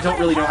that I don't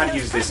really know how to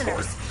use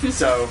Discord.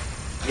 So,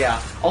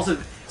 yeah. Also,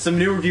 some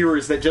newer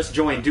viewers that just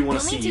joined do want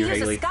to see you, Haley.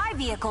 We'll need to use a sky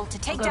vehicle to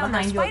take down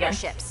those fighter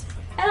ships.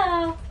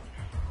 Hello.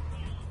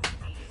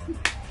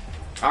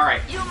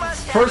 Alright.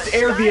 First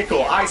air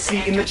vehicle I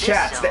see in the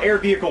chat. The air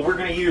vehicle we're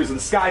going to use, and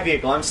the sky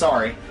vehicle, I'm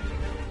sorry.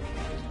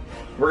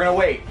 We're going to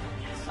wait.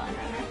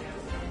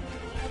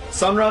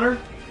 Sunrunner?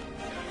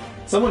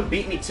 Someone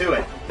beat me to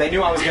it. They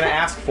knew I was going to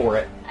ask for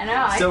it. I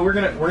know. So we're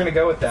gonna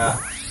go with that. I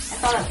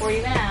thought it before you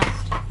even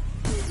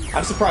asked.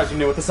 I'm surprised you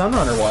knew what the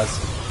Sunrunner was.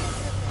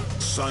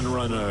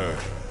 Sunrunner.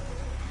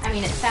 I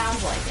mean, it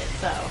sounds like it,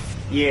 so.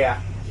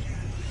 Yeah.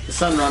 The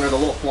Sunrunner, the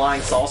little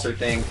flying saucer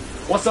thing.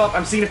 What's up?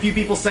 I'm seeing a few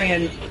people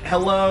saying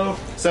hello.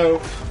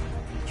 So,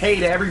 hey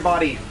to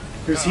everybody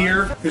who's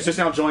here, who's just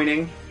now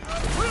joining.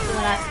 Someone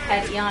asked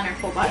Head Eon or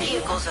full body.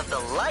 Vehicles of the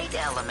light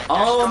element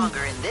are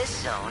stronger in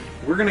this zone.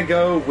 We're gonna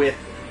go with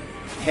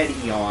Head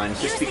Eon,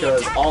 just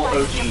because all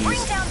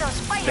OGs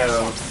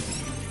know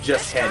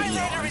just Head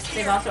Eon.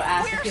 They've also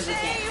asked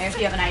if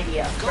you have an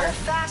idea Go for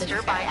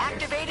faster by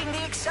activating the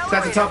accelerator.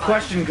 That's a tough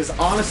question, because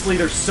honestly,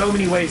 there's so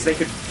many ways they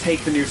could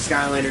take the new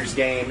Skylanders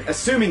game,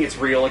 assuming it's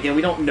real. Again,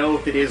 we don't know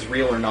if it is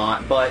real or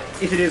not, but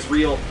if it is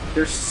real,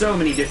 there's so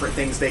many different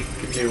things they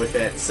could do with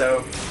it,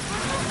 so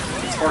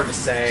it's hard to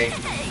say.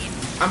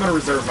 I'm going to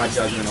reserve my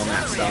judgment on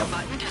that stuff.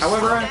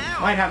 However, I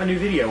might have a new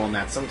video on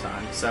that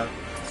sometime, so.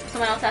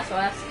 Someone else also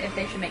asked if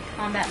they should make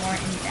combat more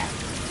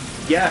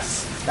in-depth.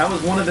 Yes, that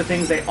was one of the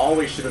things they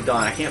always should have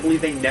done. I can't believe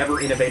they never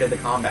innovated the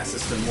combat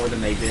system more than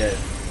they did.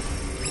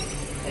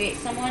 Okay,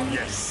 someone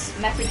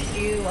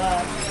messaged you,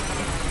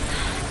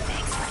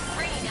 Thanks for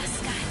freeing us,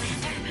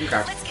 Skylander.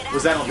 Okay. Let's get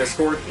Was that on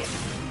Discord?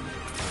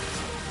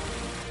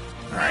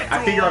 Alright,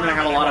 I figure I'm gonna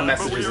have a lot of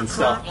messages and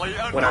stuff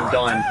when I'm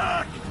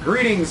done.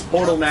 Greetings,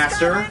 Portal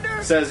Master,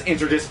 says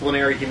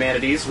Interdisciplinary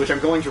Humanities, which I'm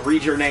going to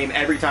read your name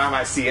every time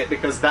I see it,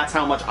 because that's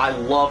how much I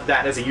love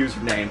that as a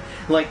username.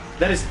 Like,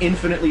 that is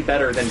infinitely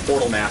better than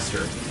Portal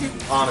Master,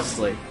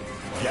 honestly.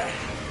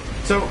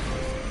 So,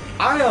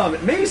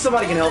 maybe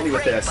somebody can help me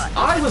with this.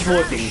 I was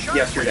looking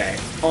yesterday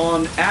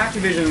on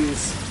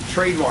Activision's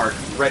trademark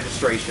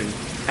registration,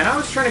 and I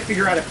was trying to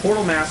figure out if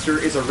Portal Master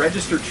is a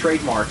registered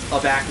trademark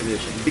of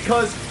Activision,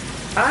 because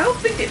I don't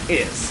think it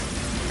is.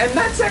 And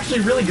that's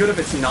actually really good if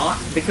it's not,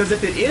 because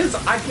if it is,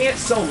 I can't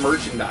sell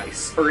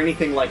merchandise or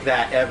anything like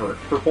that ever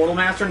for Portal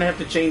Master, and I have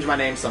to change my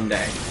name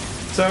someday.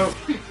 So,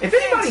 if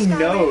anybody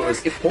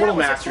knows if Portal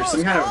Master is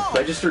some kind of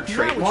registered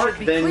trademark,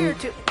 then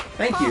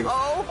thank you.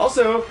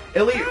 Also,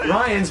 Elite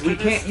Ryans, we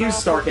can't use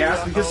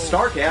Starcast because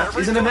Starcast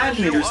is an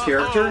Imaginator's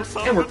character,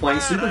 and we're playing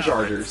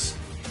Superchargers.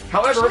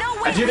 However,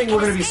 I do think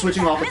we're going to be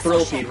switching off of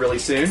Thrill Feed really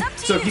soon,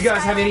 so if you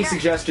guys have any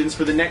suggestions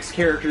for the next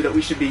character that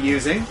we should be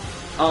using,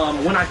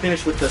 when I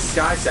finish with the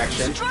Sky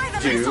section,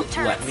 do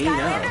let me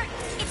know.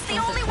 It's the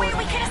only way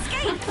we can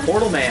escape.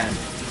 Portal Man.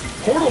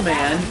 Portal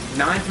Man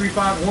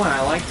 9351,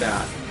 I like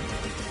that.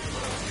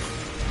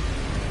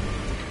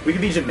 We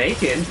could be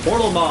Jamaican.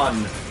 Portal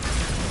Man.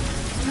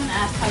 Someone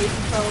asked how you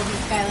control the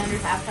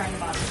Skylanders avatar in the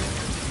bottom.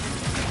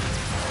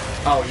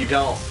 Oh, you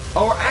don't.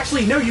 Oh,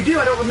 actually, no, you do.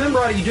 I don't remember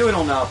how you do it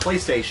on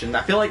PlayStation.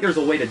 I feel like there's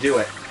a way to do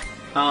it.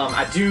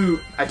 I do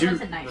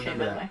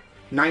remember that.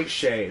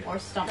 Nightshade. Or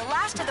Stump. The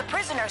last of the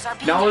prisoners are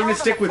being Now we're held gonna on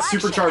stick the with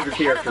flagship Supercharger at the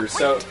head of the characters,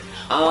 so, fleet.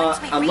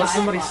 Once we unless reach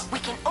somebody's we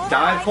can dive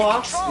override the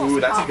clocks? controls.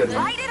 Ooh, that's a good one.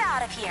 Light it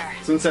out of here.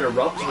 Someone said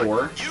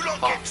Eruptor,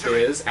 Hot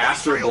Fizz,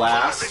 Astro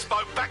Blast,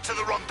 Back to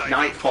the rendezvous.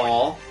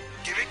 Nightfall,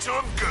 Give it to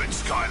him good,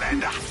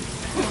 Skylander.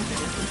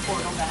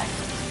 Portal back.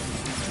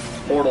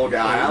 Portal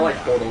Guy. I like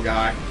Portal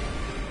Guy.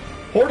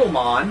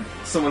 Portalmon,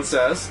 someone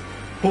says.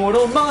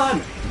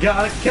 Portalmon,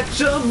 gotta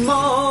catch 'em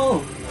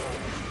all.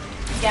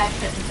 Yeah, I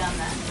shouldn't have done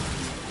that.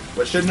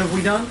 What shouldn't have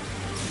we done?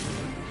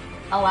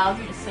 Allowed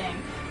you to sing.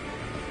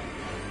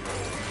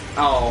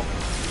 Oh,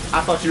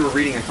 I thought you were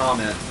reading a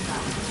comment.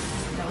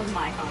 No, that was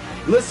my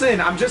comment.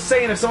 Listen, I'm just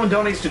saying if someone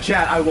donates to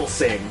chat, I will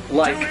sing.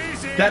 Like,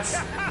 that's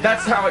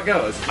how it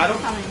goes. I don't...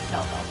 Commenting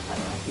Stealth Elf, by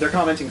the way. They're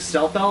commenting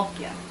Stealth Elf?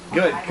 Yeah.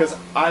 Good, because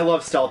I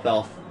love Stealth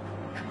Elf.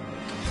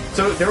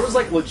 So there was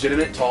like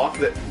legitimate talk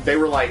that they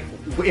were like,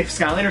 if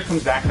Skylanders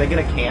comes back, are they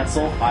gonna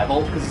cancel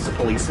Highbolt because he's a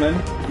policeman?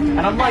 And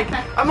I'm like,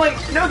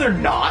 no, they're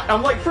not.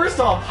 I'm like,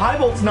 first off,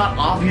 Highbolt's not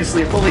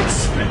obviously a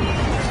policeman.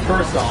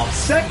 First off,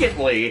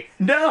 secondly,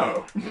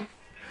 no.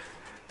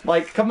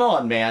 Like, come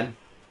on, man.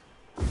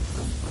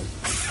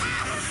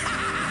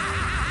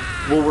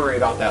 We'll worry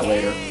about that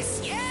later.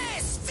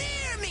 Yes,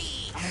 fear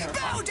me!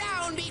 Bow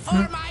down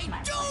before my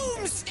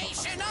doom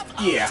station of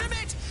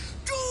ultimate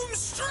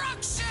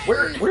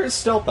doomstruction! Where's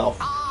Stealth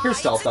Elf? Here's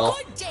Stealth Elf.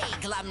 Good day,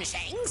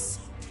 Glumshanks.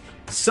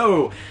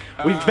 So,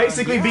 we've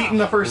basically beaten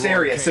the first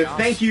area, so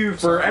thank you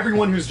for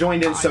everyone who's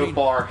joined in so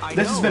far.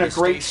 This has been a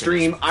great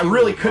stream. I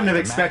really couldn't have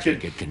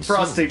expected for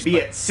us to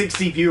be at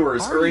 60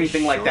 viewers or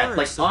anything like that.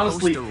 Like,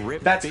 honestly,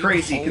 that's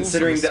crazy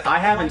considering that I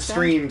haven't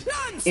streamed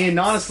in,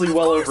 honestly,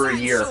 well over a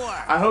year.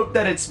 I hope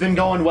that it's been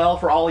going well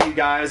for all of you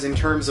guys in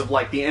terms of,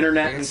 like, the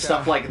internet and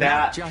stuff like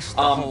that.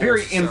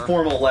 Very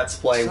informal Let's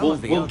Play.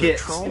 We'll get...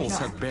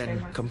 have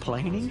been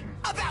complaining.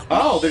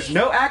 Oh, there's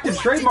no active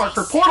trademark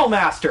for Portal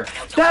Master.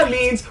 That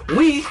means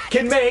we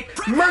can make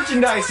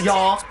merchandise,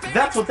 y'all.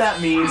 That's what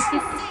that means.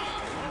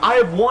 I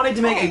have wanted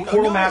to make a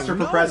Portal Master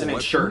for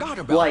President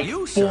shirt, like,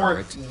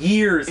 for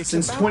years,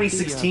 since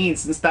 2016,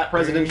 since that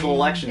presidential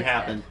election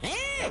happened.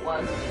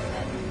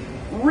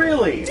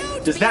 Really?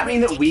 Does that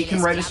mean that we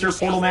can register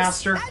Portal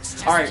Master?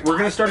 Alright, we're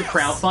gonna start a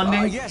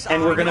crowdfunding,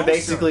 and we're gonna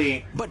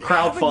basically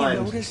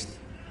crowdfund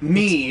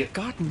me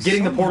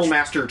getting the Portal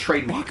Master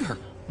trademark.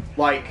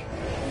 Like,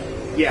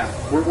 yeah,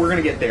 we're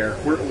gonna get there.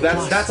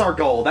 That's our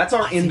goal. That's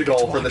our end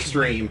goal for the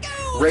stream.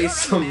 Raise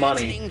some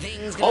money.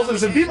 Also,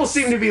 some people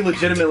seem to be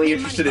legitimately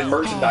interested in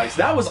merchandise.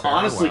 That was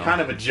honestly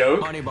kind of a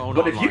joke,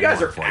 but if you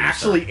guys are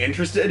actually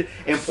interested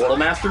in Portal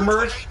Master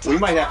merch, we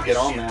might have to get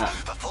on that.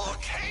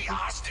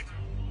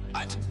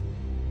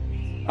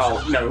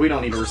 Oh, no, we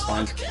don't need to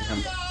respond to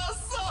him.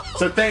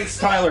 So thanks,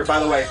 Tyler, by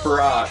the way, for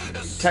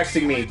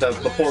texting me the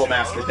Portal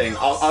Master thing.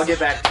 I'll get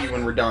back to you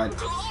when we're done.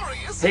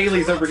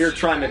 Haley's over here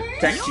trying to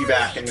text you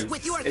back, and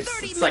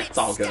it's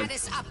all good.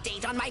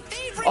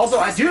 Also,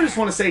 I do just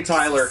want to say,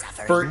 Tyler,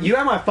 you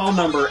have my phone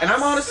number, and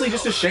I'm honestly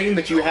just ashamed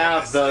that you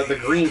have the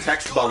green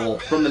text bubble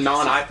from the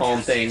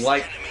non-iPhone thing.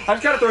 Like,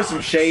 I've got to throw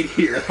some shade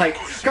here. Like,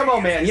 come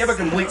on, man, you have a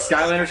complete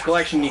Skylanders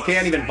collection, you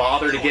can't even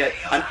bother to get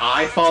an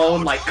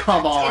iPhone? Like,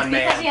 come on,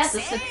 man. Because he has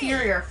a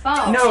superior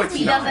phone. No, it's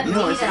he not. Doesn't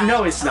No, need it's, that.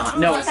 no, it's not.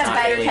 No, it's not,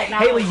 Haley.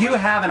 Haley, you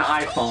have an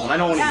iPhone. I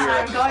don't want to hear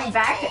it. I'm going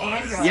back to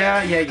Android.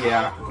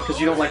 Yeah. Because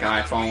you don't like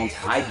iPhones.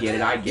 I get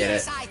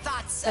it.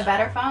 A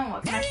better phone,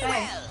 what can I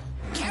say?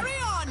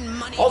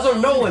 Also,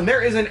 Nolan,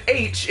 there is an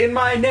H in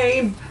my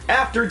name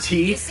after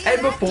T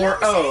and before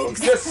O.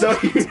 Just so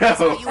you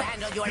know.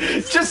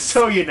 Just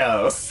so you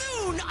know.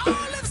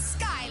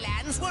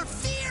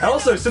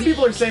 Also, some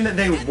people are saying that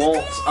they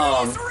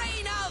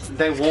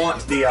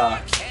want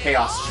the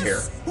Chaos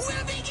Chair.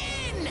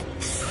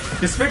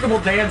 Despicable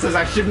Dan says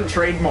I shouldn't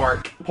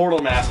trademark Portal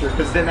Master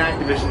because then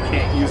Activision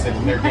can't use it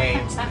in their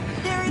games.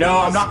 No,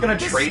 I'm not going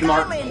to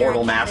trademark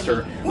Portal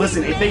Master.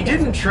 Listen, if they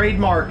didn't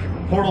trademark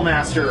Portal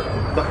Master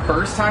the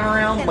first time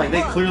around, like,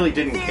 they clearly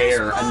didn't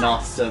care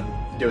enough to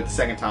do it the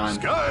second time.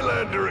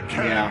 Skylander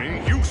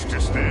Academy used to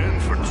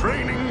stand for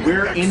training.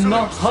 We're in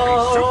the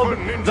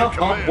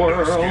hub world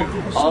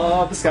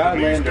of the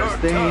Skylanders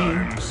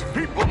thing.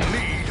 People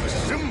need a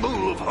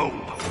symbol of hope.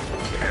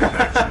 And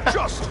that's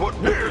just what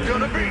we're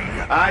gonna be.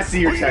 I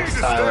see your text,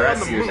 Tyler. I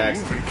see your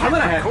text. I'm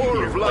gonna have you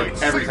here,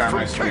 like, every time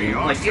I stream.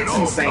 Like, it's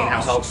insane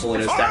how helpful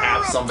it is to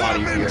have somebody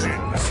here.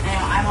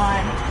 I'm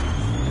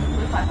on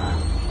Blue Python.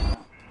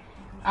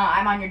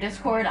 I'm on your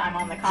Discord, I'm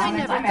on the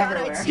comments, I'm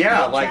everywhere.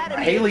 Yeah, like,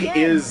 Haley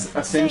is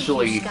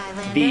essentially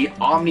the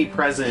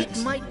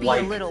omnipresent,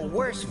 like,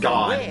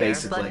 god,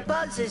 basically.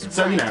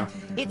 So, you know.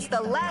 It's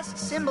the last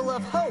symbol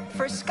of hope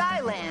for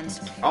Skylands.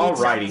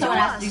 Alrighty. Someone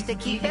asked, to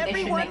keep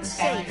everyone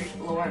safe.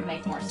 Lore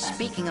make more sense.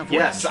 Speaking of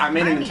yes, I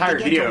made an entire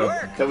video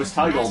that was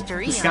titled "The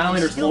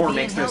Skylanders lore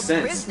makes no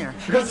sense."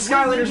 Because the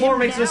Skylanders lore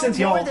makes no sense,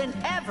 y'all.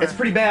 It's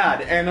pretty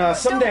bad. And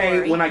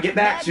someday, when I get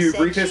back to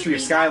Brief History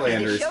of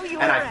Skylanders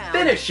and I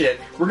finish it,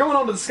 we're going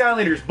on to the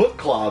Skylanders book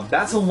club.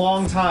 That's a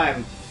long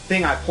time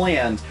thing I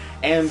planned,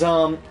 and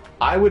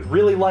I would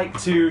really like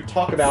to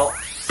talk about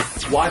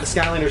why the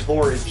Skylanders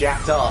lore is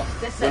jacked up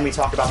when we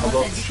talk about the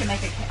books. You should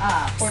make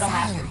a Portal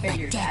Master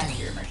figure to add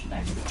to your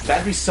merchandise.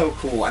 That'd be so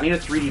cool. I need a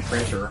 3D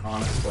printer,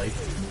 honestly.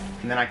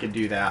 And then I could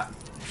do that.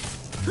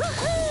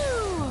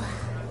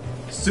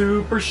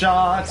 Super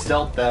Shot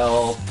Stealth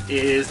Bell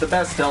is the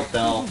best Stealth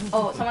Bell.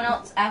 Oh, someone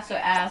else also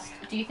asked,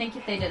 do you think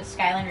if they did a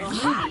Skylanders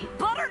movie,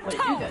 would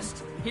it do good?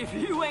 If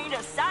you ain't a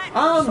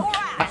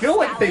I feel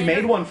like if they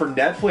made one for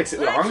Netflix, it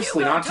would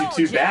honestly not do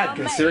too bad,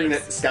 considering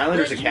that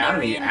Skylanders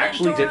Academy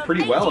actually did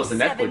pretty well as a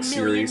Netflix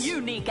series.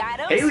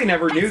 Haley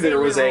never knew there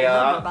was a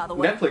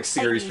Netflix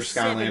series for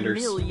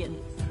Skylanders.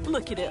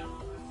 Look at it.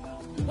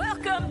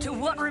 Welcome to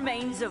what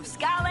remains of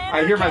Skylanders.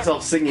 I hear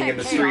myself singing in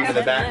the stream in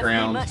the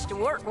background. Much to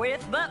work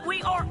with, but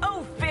we are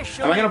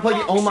officially Am I gonna play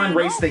the online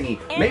race thingy?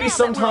 Maybe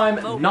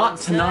sometime, not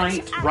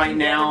tonight, right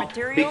now,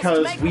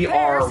 because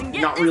we're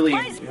not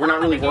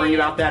really worrying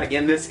about that.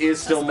 Again, this is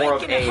still more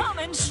of a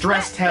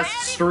stress test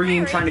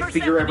stream, trying to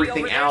figure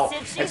everything out.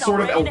 It's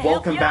sort of a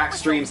welcome back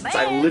stream since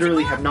I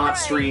literally have not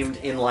streamed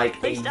in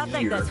like a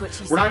year.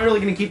 We're not really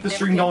gonna keep the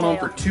stream going on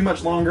for too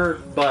much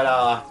longer,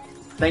 but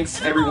thanks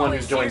to everyone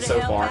who's joined so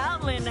far.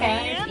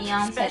 Skylanders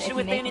Eon said if you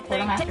make a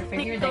Portal Master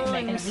figure, they can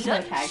make an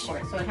amiibo tag for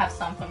it, so it'd have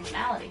some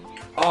functionality.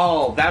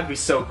 Oh, that'd be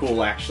so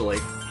cool, actually.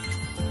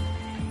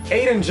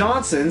 Aiden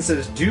Johnson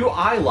says, do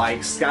I like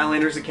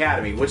Skylanders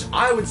Academy? Which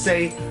I would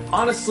say,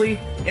 honestly,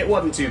 it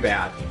wasn't too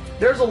bad.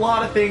 There's a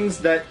lot of things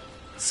that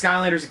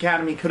Skylanders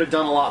Academy could have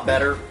done a lot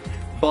better,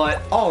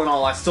 but all in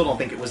all, I still don't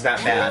think it was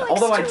that bad.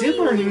 Although I did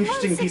learn an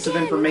interesting piece of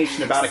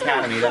information about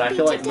Academy that I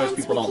feel like most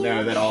people don't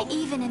know, that I'll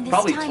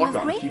probably talk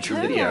about in a future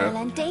video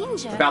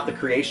about the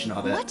creation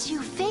of it. What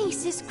you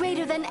face is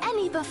greater than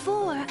any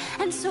before,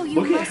 and so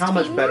you Look at how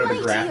much better the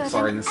graphics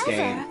are in this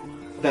game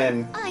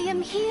than...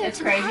 It's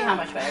crazy how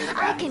much better the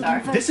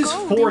graphics are. This is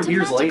 4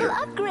 years later.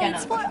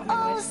 Upgrades for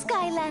all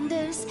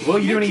Skylanders. Will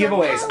you do any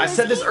giveaways? I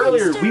said this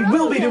earlier, we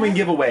will be doing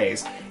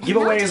giveaways.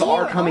 Giveaways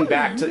are coming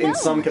back in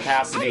some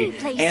capacity,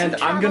 and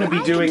I'm going to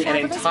be doing an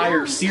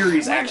entire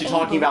series actually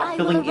talking about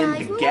filling in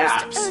the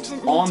gaps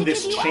on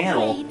this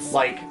channel,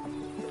 like,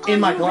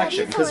 in my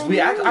collection, because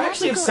I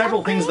actually have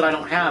several things that I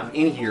don't have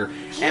in here,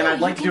 and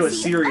I'd like to do a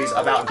series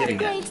about getting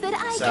it.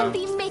 So,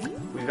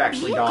 we've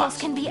actually got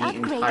the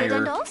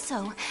entire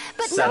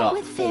setup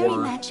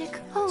for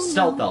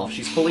Stealth Elf.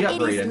 She's fully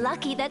upgraded.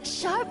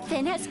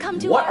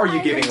 What are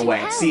you giving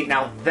away? See,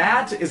 now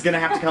that is going to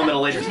have to come at a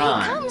later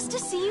time.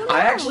 I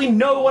actually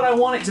know what I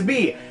want it to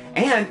be,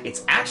 and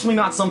it's actually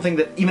not something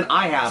that even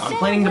I have. I'm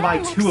planning to buy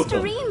 2 of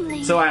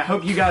them, so I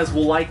hope you guys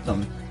will like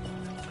them.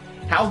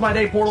 How's my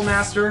day, Portal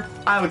Master?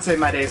 I would say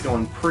my day's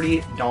going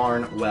pretty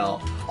darn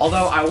well.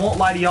 Although, I won't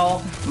lie to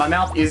y'all, my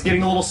mouth is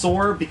getting a little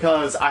sore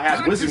because I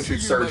had wisdom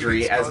tooth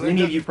surgery, as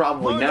many of you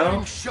probably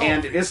know,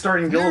 and it is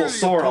starting to get a little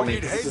sore on me.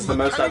 This is the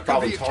most I've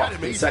probably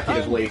talked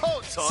consecutively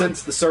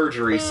since the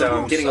surgery, so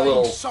I'm getting a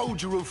little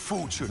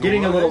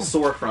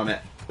sore from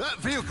it.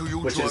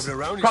 Which is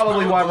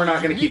probably why we're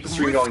not going to keep the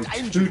stream going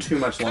too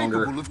much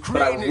longer,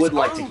 but I would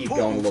like to keep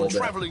going a little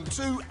bit,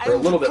 or a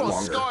little bit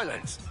longer.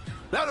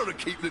 That ought to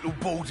keep little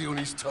Baldy on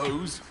his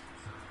toes.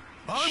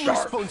 I'm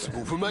Sharp.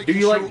 responsible for making Do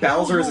you like sure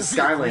Bowser as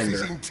a all your vehicles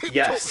is in Skylander? tip-top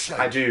Yes, shape.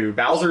 I do.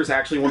 Bowser is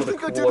actually one of the You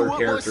think I do cooler all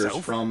characters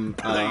myself? from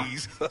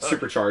Please.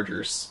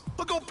 Superchargers.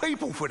 I got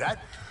people for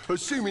that.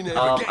 Assuming they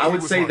ever get I here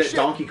would with say my that ship.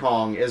 Donkey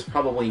Kong is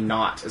probably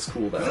not as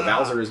cool, though.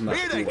 Bowser is much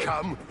Here they cooler.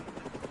 come.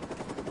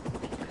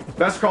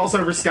 Best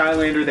crossover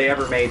Skylander they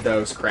ever made, though,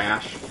 is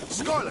Crash.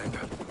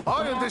 Skylander,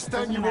 I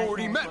understand you've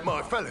already met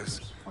my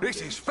fellas. This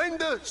is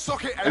Fender,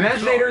 Socket, and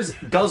Imaginators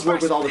Clark. does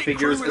work with all the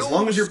figures as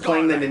long as you're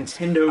playing the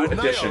Nintendo And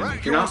they Edition. are at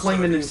If you're not your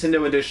playing the service.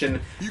 Nintendo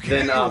Edition, You can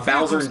then get your Bowser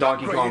vehicles and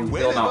Donkey Kong upgraded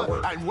will not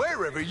wherever work. And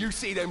wherever you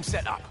see them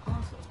set up.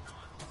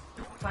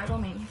 Fireball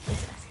Mania.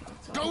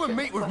 Go and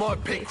meet with my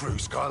pit crew,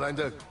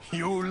 Skylander.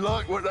 You'll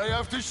like what they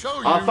have to show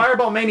you.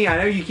 Fireball Mania, I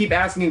know you keep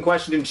asking a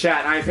question in chat,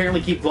 and I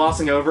apparently keep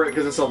glossing over it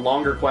because it's a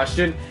longer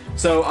question.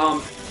 So,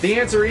 the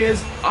answer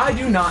is, I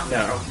do not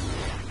know.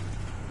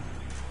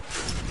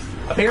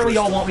 Apparently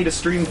y'all want me to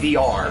stream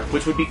VR,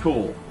 which would be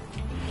cool.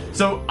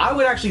 So, I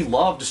would actually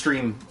love to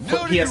stream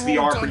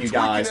PSVR for you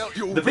guys.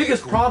 The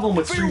biggest problem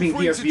with streaming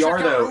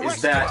PSVR, though,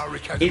 is that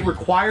it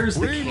requires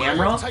the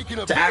camera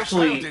to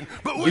actually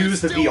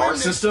use the VR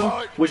system,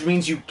 which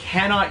means you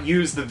cannot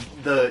use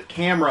the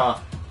camera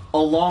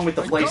along with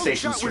the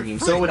PlayStation stream.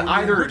 So it would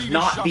either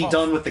not be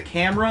done with the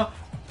camera,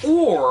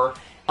 or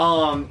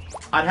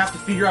I'd have to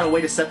figure out a way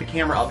to set the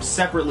camera up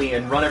separately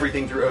and run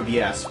everything through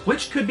OBS,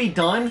 which could be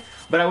done,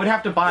 but I would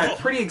have to buy a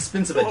pretty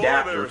expensive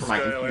adapter for my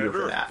computer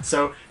for that.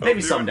 So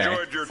maybe someday.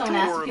 Someone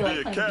asked if you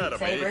like playing Beat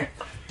Saber.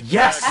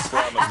 Yes!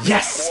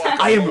 Yes!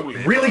 I am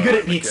really good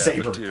at Beat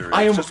Saber.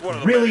 I am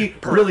really,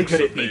 really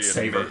good at Beat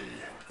Saber.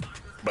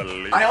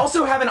 I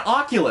also have an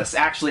Oculus,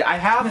 actually. I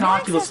have an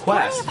Oculus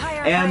Quest,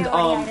 and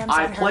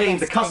I play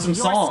the custom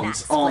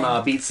songs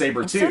on Beat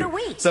Saber too.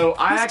 So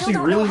I actually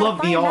really love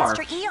VR.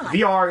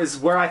 VR is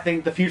where I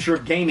think the future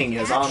of gaming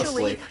is,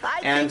 honestly.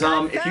 And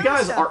if you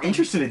guys are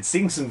interested in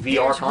seeing some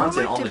VR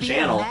content on the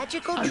channel,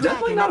 I'm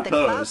definitely not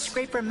opposed.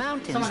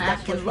 Someone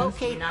asked which ones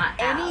do you not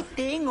have.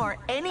 Anything or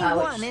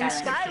anyone in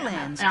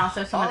Skylands. And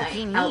also someone All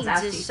he else needs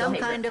asked is you some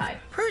favorite kind of type.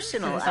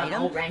 personal It's an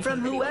old item ranking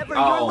from video. whoever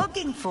Oh. you're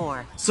looking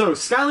for. So,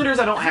 Skylanders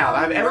I don't have.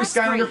 I have every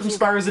Skylander from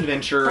Spyro's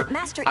Adventure.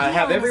 I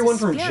have everyone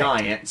from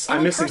Giants.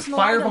 I'm missing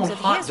Firebone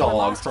Hot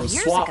Dog from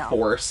Swap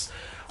Force.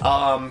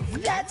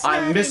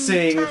 I'm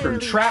missing from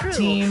Trap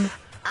Team.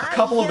 A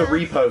couple of the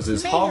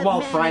reposes, Hog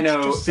Wild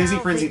Frino, Fizzy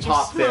Frenzy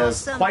Pop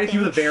Fizz, quite a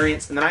few of the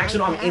variants, and then I actually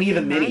don't have any of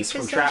the minis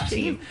from Trap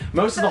Team.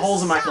 Most of the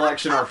holes in my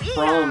collection are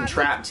from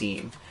Trap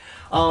Team.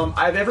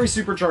 I have every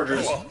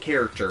Superchargers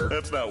character.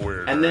 That's not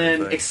weird. And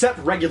then, except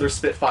regular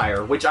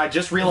Spitfire, which I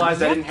just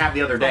realized I didn't have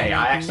the other day.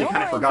 I actually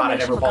kind of forgot I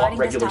never bought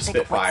regular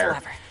Spitfire.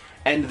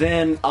 And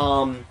then,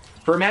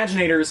 for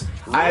Imaginators,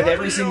 I have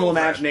every single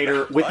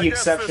Imaginator with the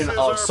exception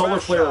of Solar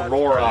Flare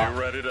Aurora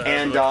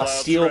and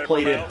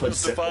Steel-Plated Hood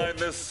Sickle.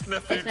 It's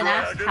been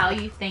asked how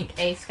you think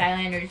a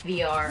Skylanders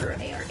VR or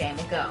AR game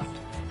will go.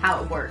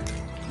 How it works.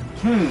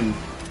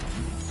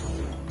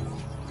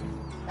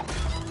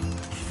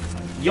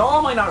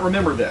 Y'all might not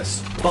remember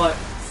this, but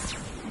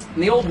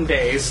in the olden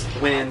days,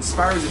 when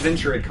Spyro's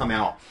Adventure had come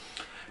out,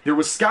 there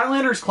was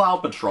Skylanders Cloud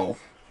Patrol,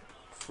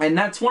 and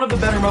that's one of the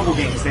better mobile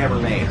games they ever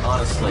made,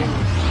 honestly.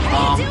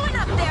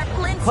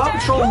 Cloud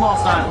Patrol and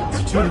Lost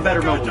Islands, two of the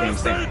better mobile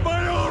games they made.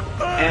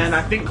 And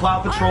I think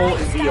Cloud Patrol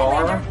in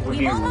VR would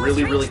be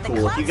really, really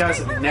cool. If you guys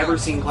have never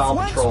seen Cloud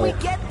Patrol,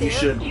 you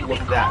should look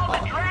that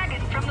up.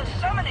 From the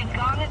summoning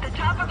gong at the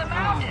top of the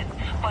mountain,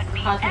 but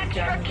be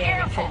extra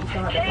careful.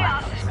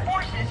 Chaos's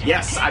forces.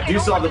 Yes, I do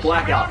still have the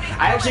blackout.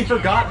 I actually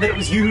forgot that it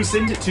was you who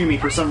sent it to me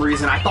for some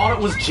reason. I thought it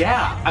was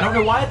Jap. I don't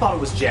know why I thought it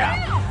was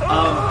Jap.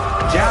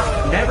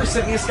 Jap never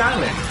sent me a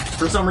Skylander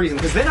for some reason,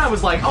 because then I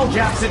was like, oh,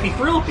 Jap sent me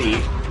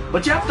Thrillipede.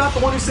 But Jap's not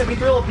the one who sent me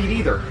Thrillipede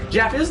either.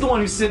 Jap is the one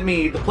who sent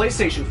me the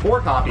PlayStation 4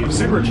 copy of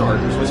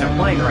Superchargers, which I'm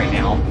playing right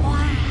now.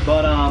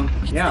 But,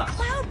 yeah.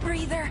 Cloud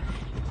breather.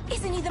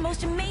 Isn't he the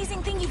most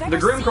amazing thing you've ever The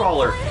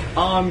Grimcrawler.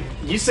 seen?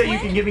 You say you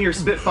can give me your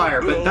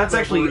Spitfire, but that's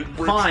actually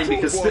fine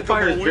because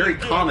Spitfire is very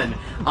common.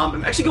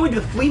 I'm actually going to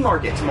the flea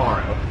market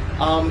tomorrow.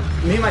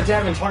 Me and my dad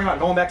have been talking about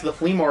going back to the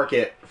flea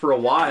market for a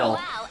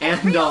while, and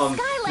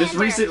this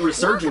recent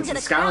resurgence in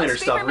Skylander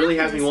stuff really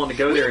has me wanting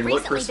to go there and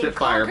look for a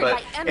Spitfire.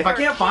 But if I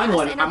can't find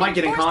one, I might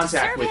get in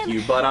contact with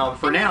you. But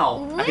for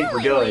now, I think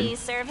we're good.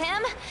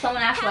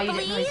 Someone asked why you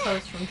didn't really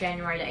post from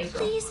January to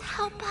April. Please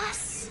help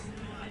us.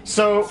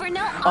 So,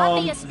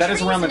 that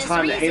is around the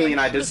time that Haley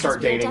and I did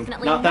start dating.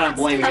 Not that I'm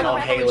blaming it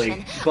on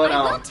Haley, but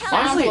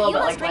honestly,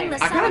 I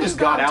kind of just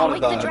got out of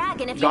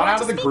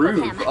the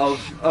groove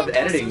of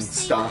editing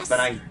stuff,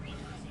 and I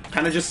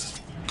kind of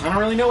just, I don't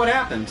really know what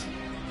happened.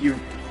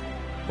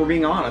 For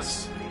being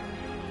honest.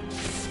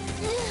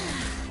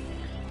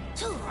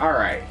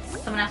 Alright.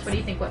 Someone asked, what do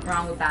you think went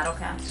wrong with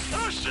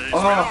Battlecast?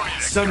 Oh,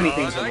 so many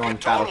things went wrong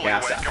with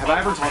Battlecast. Have I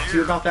ever talked to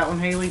you about that one,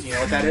 Haley? Do you know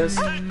what that is?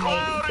 Maybe.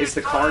 It's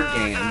the card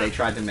game they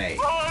tried to make.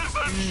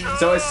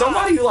 So as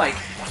somebody who,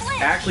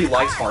 actually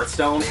likes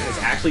Hearthstone and is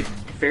actually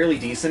fairly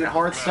decent at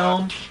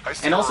Hearthstone,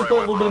 and also played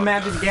a little bit of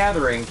Magic the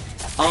Gathering,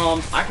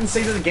 I can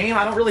say that the game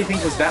I don't really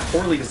think was that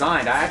poorly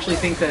designed. I actually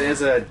think that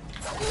as a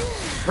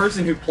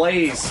person who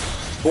plays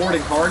board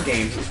and card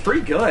games, it was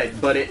pretty good,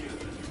 but it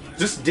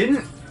just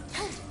didn't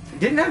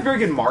have very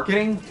good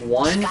marketing,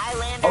 one.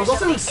 It was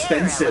also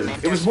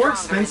expensive. It was more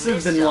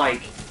expensive than,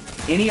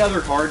 any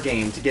other card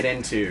game to get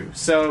into.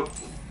 So,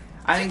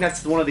 I think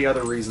that's one of the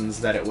other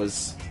reasons that it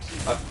was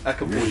a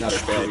complete and utter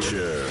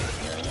failure.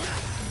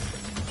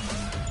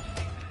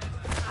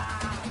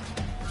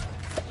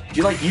 Do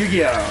you like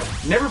Yu-Gi-Oh?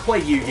 Never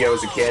played Yu-Gi-Oh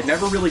as a kid.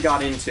 Never really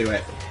got into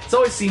it. It's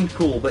always seemed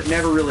cool, but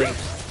never really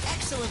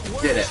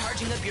did it.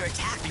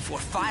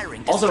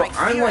 Also,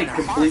 I'm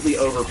completely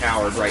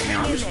overpowered right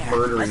now. I'm just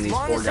murdering these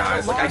poor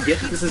guys. I get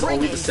that this is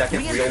only the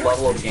second real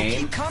level of the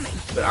game,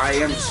 but I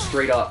am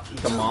straight up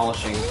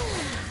demolishing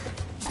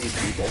these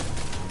people.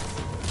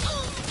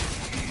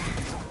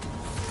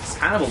 It's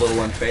kind of a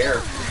little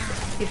unfair.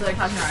 People are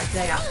talking about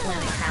they got Flynn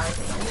and Callie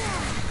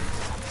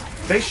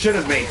figures. They should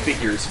have made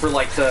figures for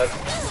the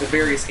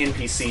various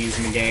NPCs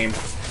in the game.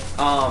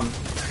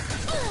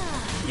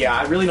 Yeah,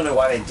 I really don't know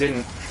why they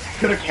didn't.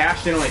 Could have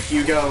cashed in on a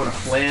Hugo and a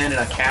Flynn and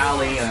a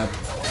Callie and a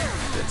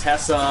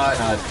Tessa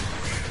and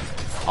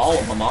all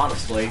of them,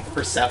 honestly.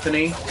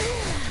 Persephone.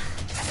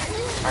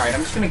 Alright,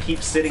 I'm just gonna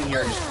keep sitting here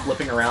and just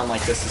flipping around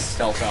like this is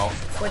Stealth Elf.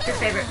 What's your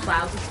favorite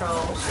Cloud Patrol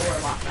or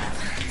Lost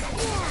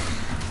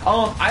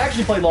Islands? I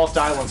actually played Lost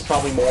Islands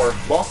probably more.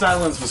 Lost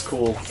Islands was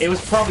cool. It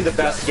was probably the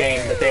best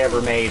game that they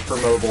ever made for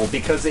mobile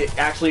because it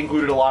actually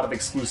included a lot of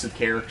exclusive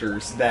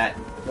characters that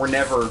were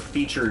never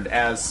featured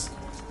as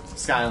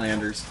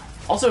Skylanders.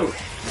 Also,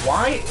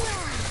 why?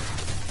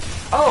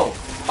 Oh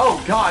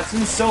god, it's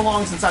been so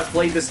long since I've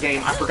played this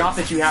game, I forgot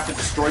that you have to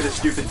destroy the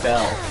stupid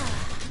bell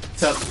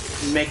to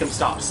make them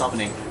stop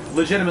summoning.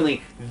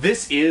 Legitimately,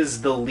 this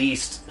is the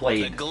least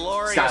played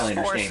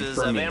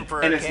Skylanders game for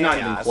me, and it's not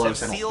even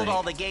close, I don't think.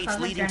 All the gates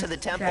leading to the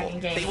temple.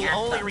 They will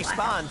only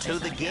respond to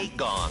the gate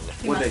gong,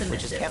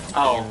 which is kept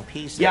in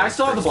pieces. Yeah, I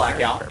still have the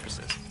blackout.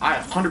 I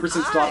 100%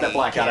 still have that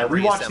blackout. I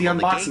rewatched the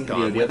unboxing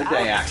video the other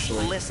day,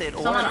 actually.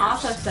 Someone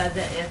also said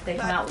that if they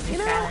come out with new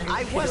Skylanders,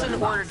 I wasn't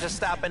ordered to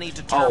stop any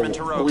determined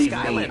to rogue believe me,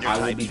 Skylander I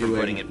will types be from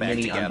putting doing it back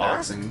many together.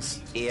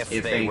 unboxings if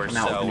they were come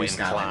out so with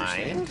new Skylanders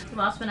inclined. games. We've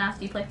also been asked,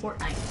 do you play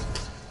Fortnite?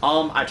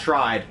 I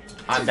tried.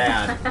 I'm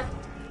bad.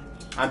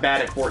 I'm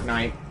bad at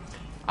Fortnite.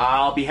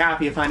 I'll be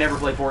happy if I never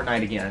play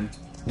Fortnite again.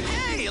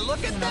 Hey,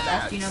 look at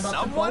that! Do you know about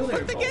Someone the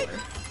put the gate.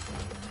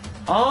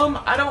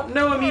 I don't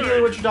know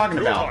immediately what you're talking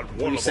about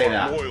when you say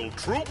that. Loyal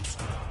troops,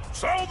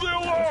 sound the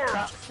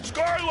alarms!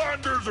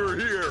 Skylanders are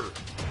here.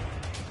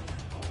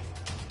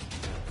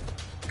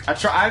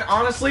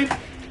 Honestly,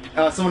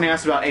 someone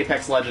asked about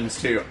Apex Legends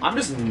too. I'm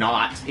just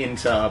not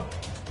into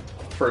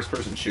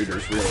first-person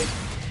shooters, really.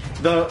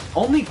 The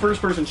only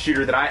first-person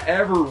shooter that I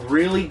ever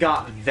really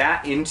got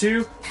that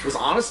into was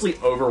honestly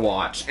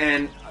Overwatch,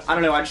 and I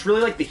don't know, I just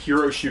really like the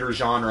hero shooter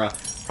genre,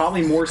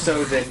 probably more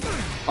so than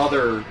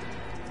other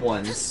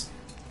ones.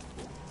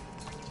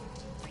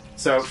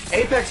 So,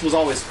 Apex was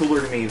always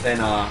cooler to me than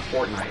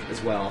Fortnite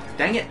as well.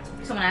 Dang it!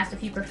 Someone asked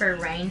if you prefer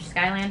ranged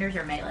Skylanders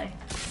or melee.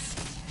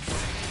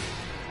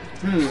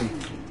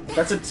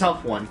 That's a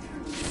tough one.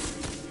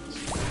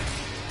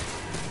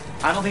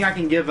 I don't think I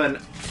can give an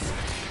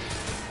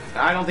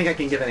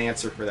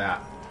answer for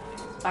that.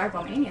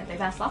 Fireball Mania, they've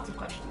asked lots of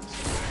questions.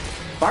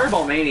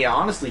 Fireball Mania,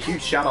 honestly,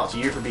 huge shout out to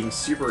you for being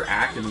super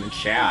active in the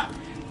chat.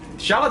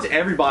 Shout out to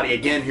everybody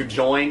again who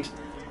joined.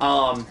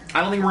 I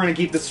don't think we're gonna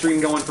keep the stream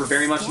going for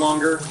very much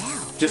longer.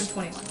 Just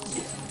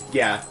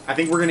yeah, I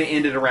think we're going to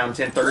end it around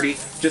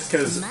 10:30, just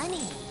because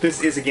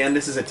this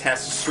is a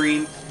test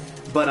stream.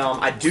 But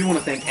I do want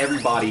to thank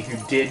everybody who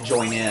did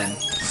join in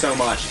so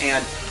much.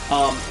 And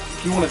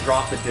if you want to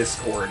drop the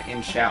Discord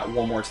in chat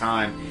one more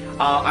time,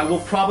 I will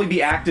probably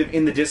be active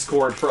in the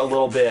Discord for a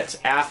little bit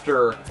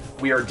after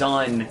we are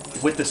done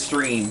with the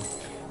stream.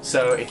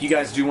 So if you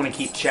guys do want to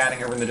keep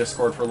chatting over in the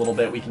Discord for a little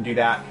bit, we can do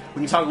that.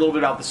 We can talk a little bit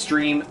about the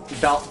stream,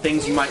 about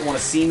things you might want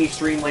to see me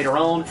stream later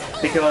on,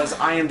 because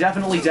I am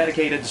definitely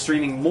dedicated to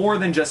streaming more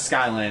than just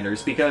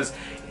Skylanders. Because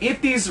if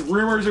these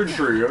rumors are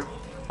true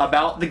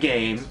about the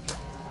game,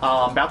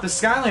 about the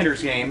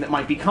Skylanders game that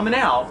might be coming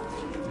out,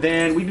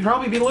 then we'd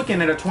probably be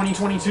looking at a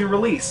 2022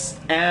 release.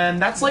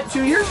 And that's like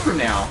 2 years from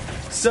now.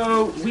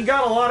 So we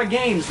got a lot of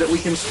games that we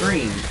can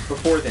stream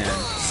before then.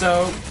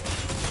 So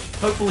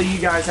hopefully you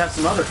guys have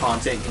some other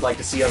content you'd like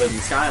to see other than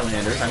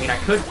Skylanders. I mean, I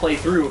could play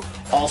through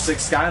all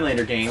 6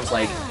 Skylander games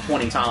like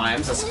 20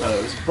 times, I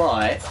suppose,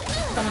 but...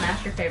 Someone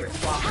asked your favorite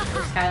swapper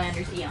for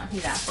Skylanders Eon.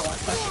 He's asked a lot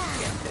of questions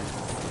again, too.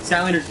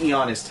 Skylanders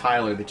Eon is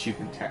Tyler that you've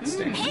been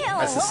texting.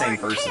 That's the same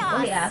person. Oh,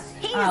 he asked,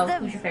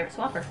 who's your favorite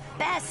swapper?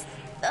 Best.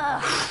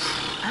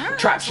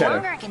 Trap Shadow.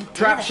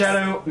 Trap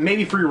Shadow,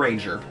 maybe Free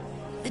Ranger.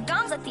 The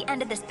gong's at the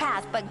end of this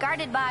path, but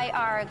guarded by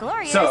our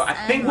glorious... So, I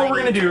think what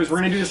we're going to do is we're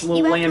going to do this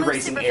little land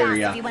racing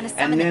area,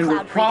 and then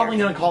we're probably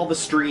going to call the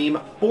stream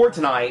for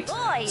tonight.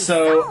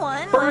 So,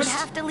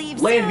 first,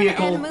 land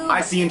vehicle,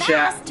 I see in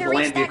chat, the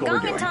land vehicle we're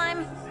doing.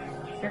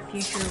 For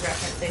future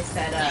reference, they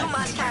said... you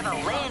must have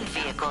a land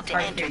vehicle to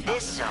enter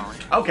this zone.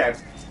 Okay,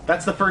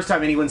 that's the first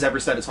time anyone's ever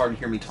said it's hard to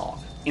hear me talk,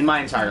 in my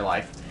entire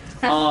life.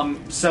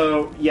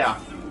 So, yeah.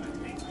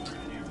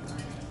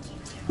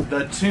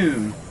 The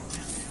tomb.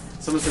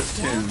 Someone says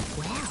tomb.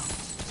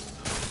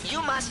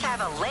 You must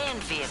have a land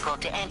vehicle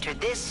to enter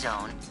this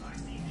zone.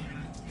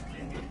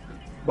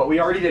 But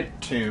we already did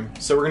tomb,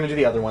 so we're going to do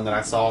the other one that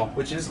I saw,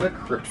 which is the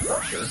Crypt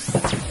Crusher.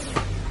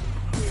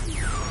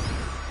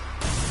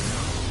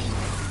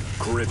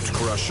 Crypt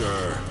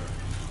Crusher.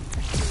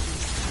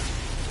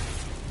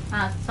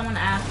 Someone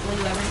asked, will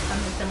you ever do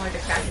something similar to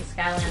Crash's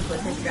Skylands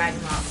with his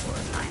Dragon Lock or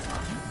Time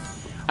Lock?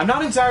 I'm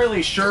not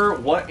entirely sure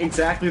what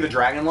exactly the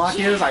Dragon Lock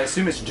is. I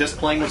assume it's just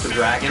playing with the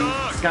Dragon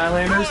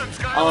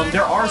Skylanders.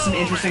 There are some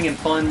interesting and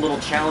fun little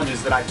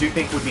challenges that I do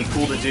think would be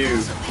cool to do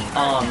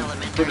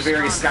for the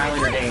various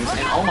Skylander games.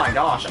 And oh my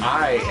gosh,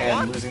 I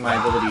am losing my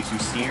ability to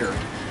steer.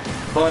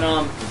 But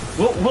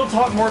we'll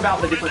talk more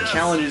about the different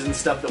challenges and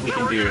stuff that we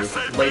can do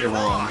later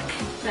on.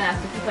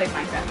 Yeah, if you play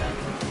Minecraft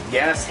Dungeons.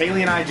 Yes,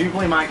 Haley and I do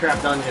play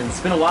Minecraft Dungeons.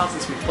 It's been a while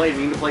since we played.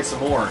 We need to play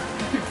some more.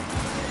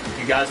 If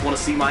you guys want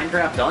to see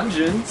Minecraft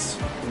Dungeons,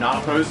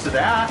 not opposed to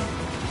that.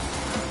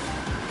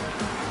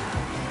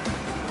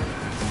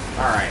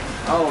 Alright.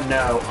 Oh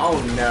no.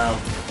 Oh no.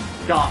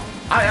 God.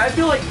 I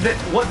feel like that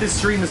what this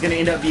stream is going to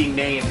end up being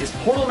named is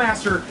Portal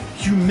Master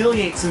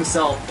humiliates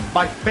himself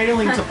by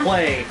failing to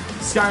play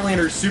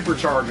Skylanders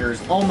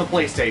Superchargers on the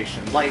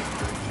PlayStation. Like,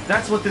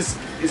 that's what this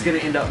is going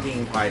to end up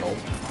being titled.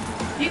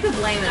 You could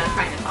blame it on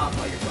trying to talk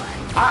while you're playing.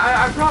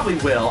 I probably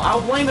will.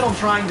 I'll blame it on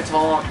trying to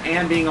talk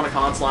and being on a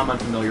console I'm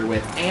unfamiliar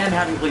with and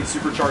having played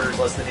Superchargers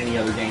less than any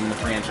other game in the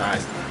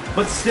franchise.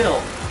 But still,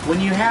 when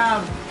you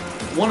have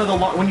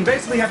when you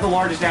basically have the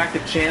largest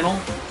active channel,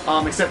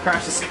 except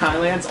Crash the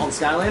Skylands on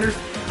Skylanders,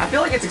 I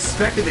feel like it's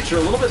expected that you're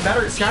a little bit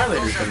better at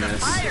Skylanders than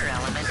this. Fire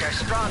element are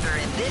stronger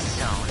in this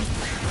zone.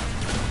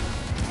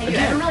 Hey, you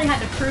haven't really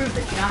had to prove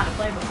that you know how to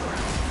play before.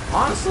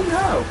 Honestly,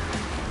 no.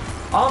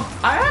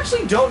 I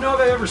actually don't know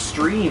if I've ever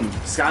streamed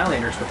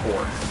Skylanders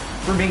before,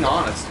 for being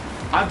honest.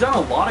 I've done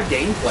a lot of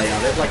gameplay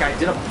of it, like I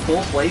did a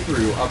full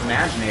playthrough of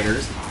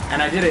Imaginators,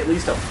 and I did at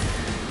least a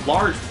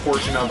large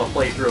portion of a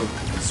playthrough of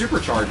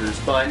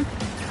Superchargers, but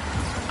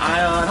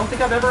I don't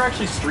think I've ever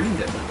actually streamed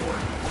it before.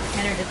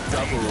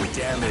 Double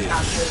damage.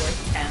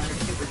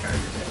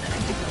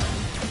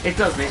 It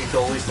does make me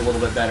feel at least a little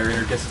bit better,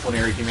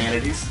 interdisciplinary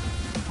humanities.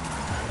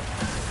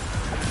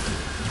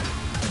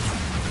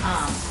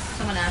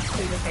 Someone asked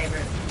who's your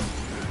favorite.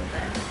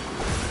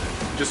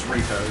 Just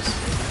repos.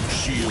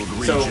 Shield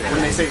so regen.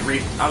 when they say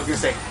I was gonna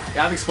say,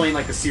 I've explained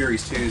like the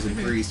Series 2s and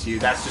 3s to you.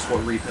 That's just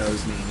what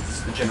repos means.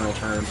 It's the general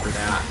term for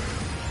that.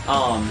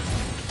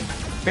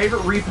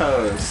 Favorite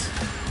repos.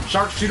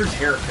 Sharpshooter's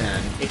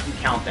Hairpin, if you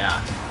count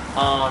that.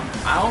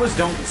 I almost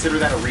don't consider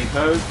that a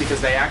repose because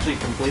they actually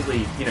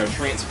completely,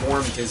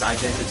 transformed his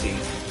identity.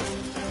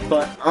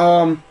 But,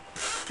 oh,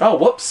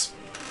 whoops.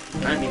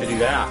 I didn't mean to do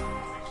that.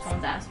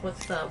 Someone's asked,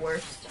 what's the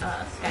worst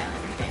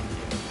Skylanders game?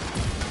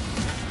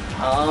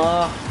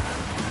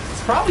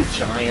 It's probably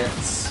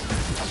Giants.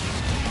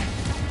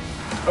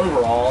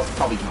 Overall, it's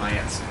probably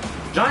Giants.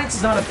 Giants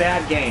is not a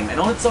bad game, and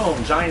on its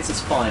own, Giants is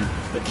fun,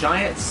 but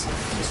Giants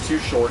is too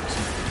short.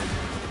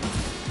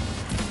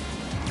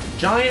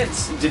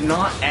 Giants did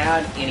not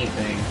add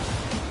anything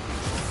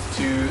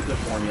to the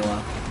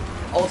formula.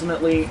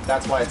 Ultimately,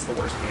 that's why it's the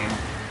worst game.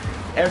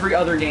 Every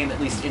other game at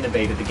least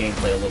innovated the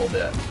gameplay a little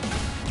bit.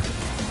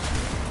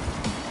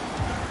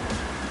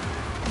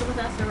 Someone's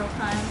asked several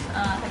times,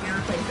 have you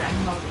ever played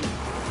Dragon Ball Z?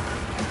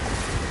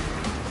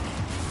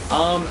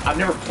 I've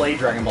never played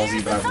Dragon Ball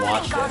Z, but I've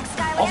watched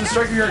it. Also,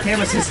 Striker Hero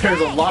Camera says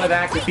there's a lot of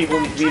active people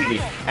in the community,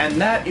 and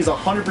that is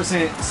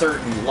 100%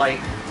 certain. Like,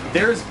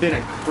 there's been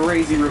a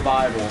crazy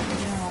revival.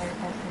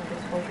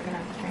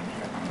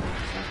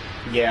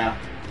 Yeah,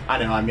 I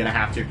know, I'm gonna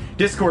have to.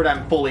 Discord,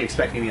 I'm fully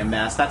expecting to be a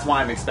mess. That's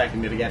why I'm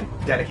expecting to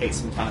dedicate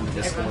some time to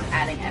Discord. Everyone's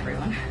adding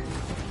everyone.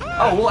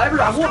 Oh, well,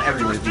 I want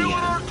everyone to be in.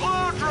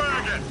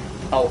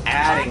 Oh,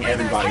 adding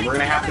everybody. We're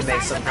gonna have to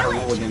make some kind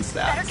of rule against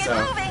that.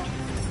 So,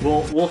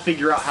 we'll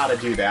figure out how to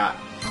do that.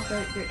 Also,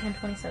 you're at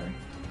 1027.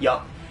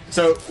 Yup.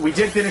 So, we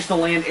did finish the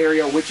land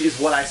area, which is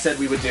what I said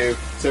we would do.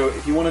 So,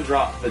 if you want to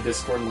drop the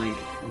Discord link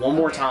one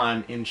more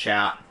time in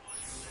chat.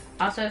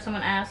 Also,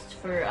 someone asked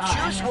for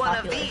choose one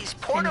of these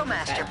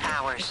Portomaster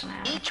powers.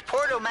 Each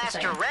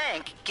Portomaster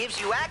rank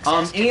gives you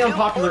access to any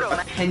unpopular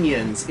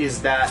opinions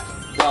is that,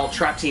 well,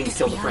 Trap Team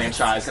killed the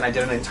franchise, and I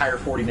did an entire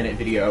 40-minute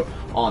video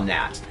on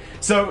that.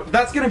 So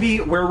that's going to be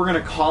where we're going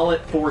to call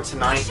it for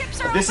tonight.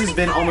 This has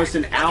been almost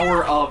an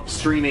hour of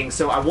streaming,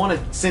 so I want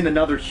to send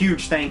another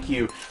huge thank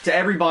you to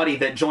everybody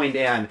that joined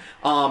in.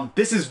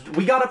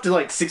 We got up to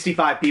like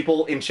 65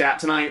 people in chat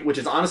tonight, which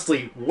is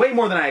honestly way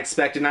more than I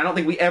expected, and I don't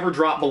think we ever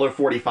dropped below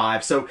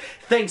 45. So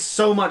thanks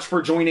so much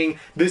for joining.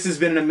 This has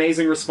been an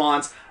amazing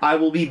response. I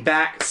will be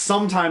back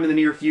sometime in the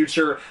near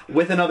future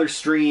with another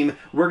stream.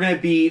 We're going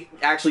to be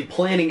actually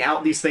planning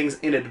out these things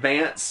in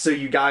advance so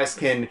you guys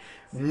can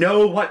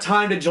know what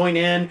time to join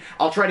in.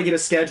 I'll try to get a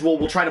schedule.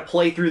 We'll try to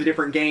play through the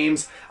different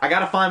games. I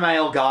gotta find my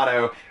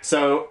Elgato.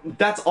 So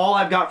that's all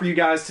I've got for you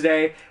guys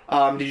today.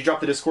 Did you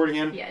drop the Discord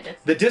again? Yeah, I did.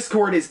 The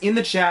Discord is in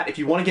the chat if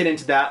you want to get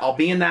into that. I'll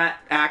be in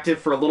that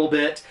active for a little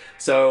bit.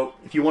 So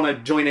if you want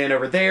to join in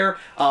over there,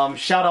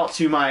 shout out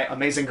to my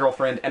amazing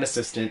girlfriend and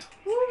assistant,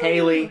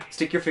 Haley.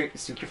 Stick your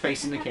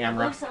face in the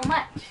camera. Thank you so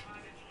much.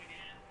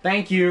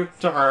 Thank you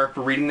to her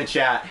for reading the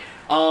chat.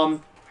 I'll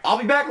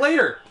be back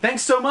later.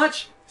 Thanks so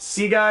much.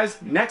 See you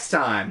guys next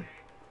time.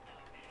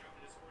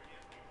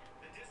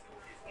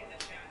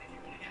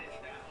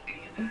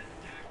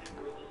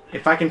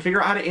 If I can figure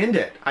out how to end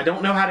it. I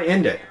don't know how to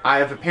end it. I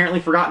have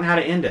apparently forgotten how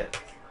to end it.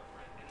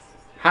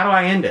 How do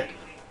I end it?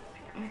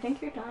 I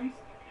think you're done.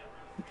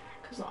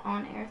 Because the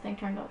on-air thing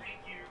turned off.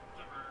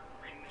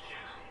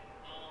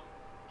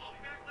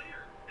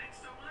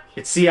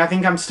 See, I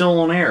think I'm still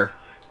on air.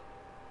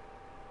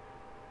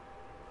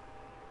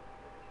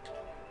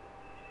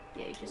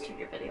 Yeah, you just took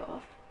your video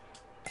off.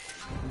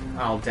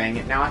 Oh, dang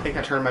it. Now I think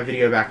I turned my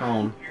video back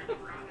on.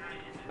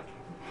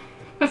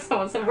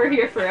 Someone said we're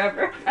here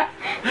forever.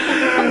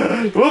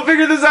 We'll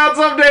figure this out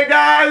someday,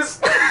 guys!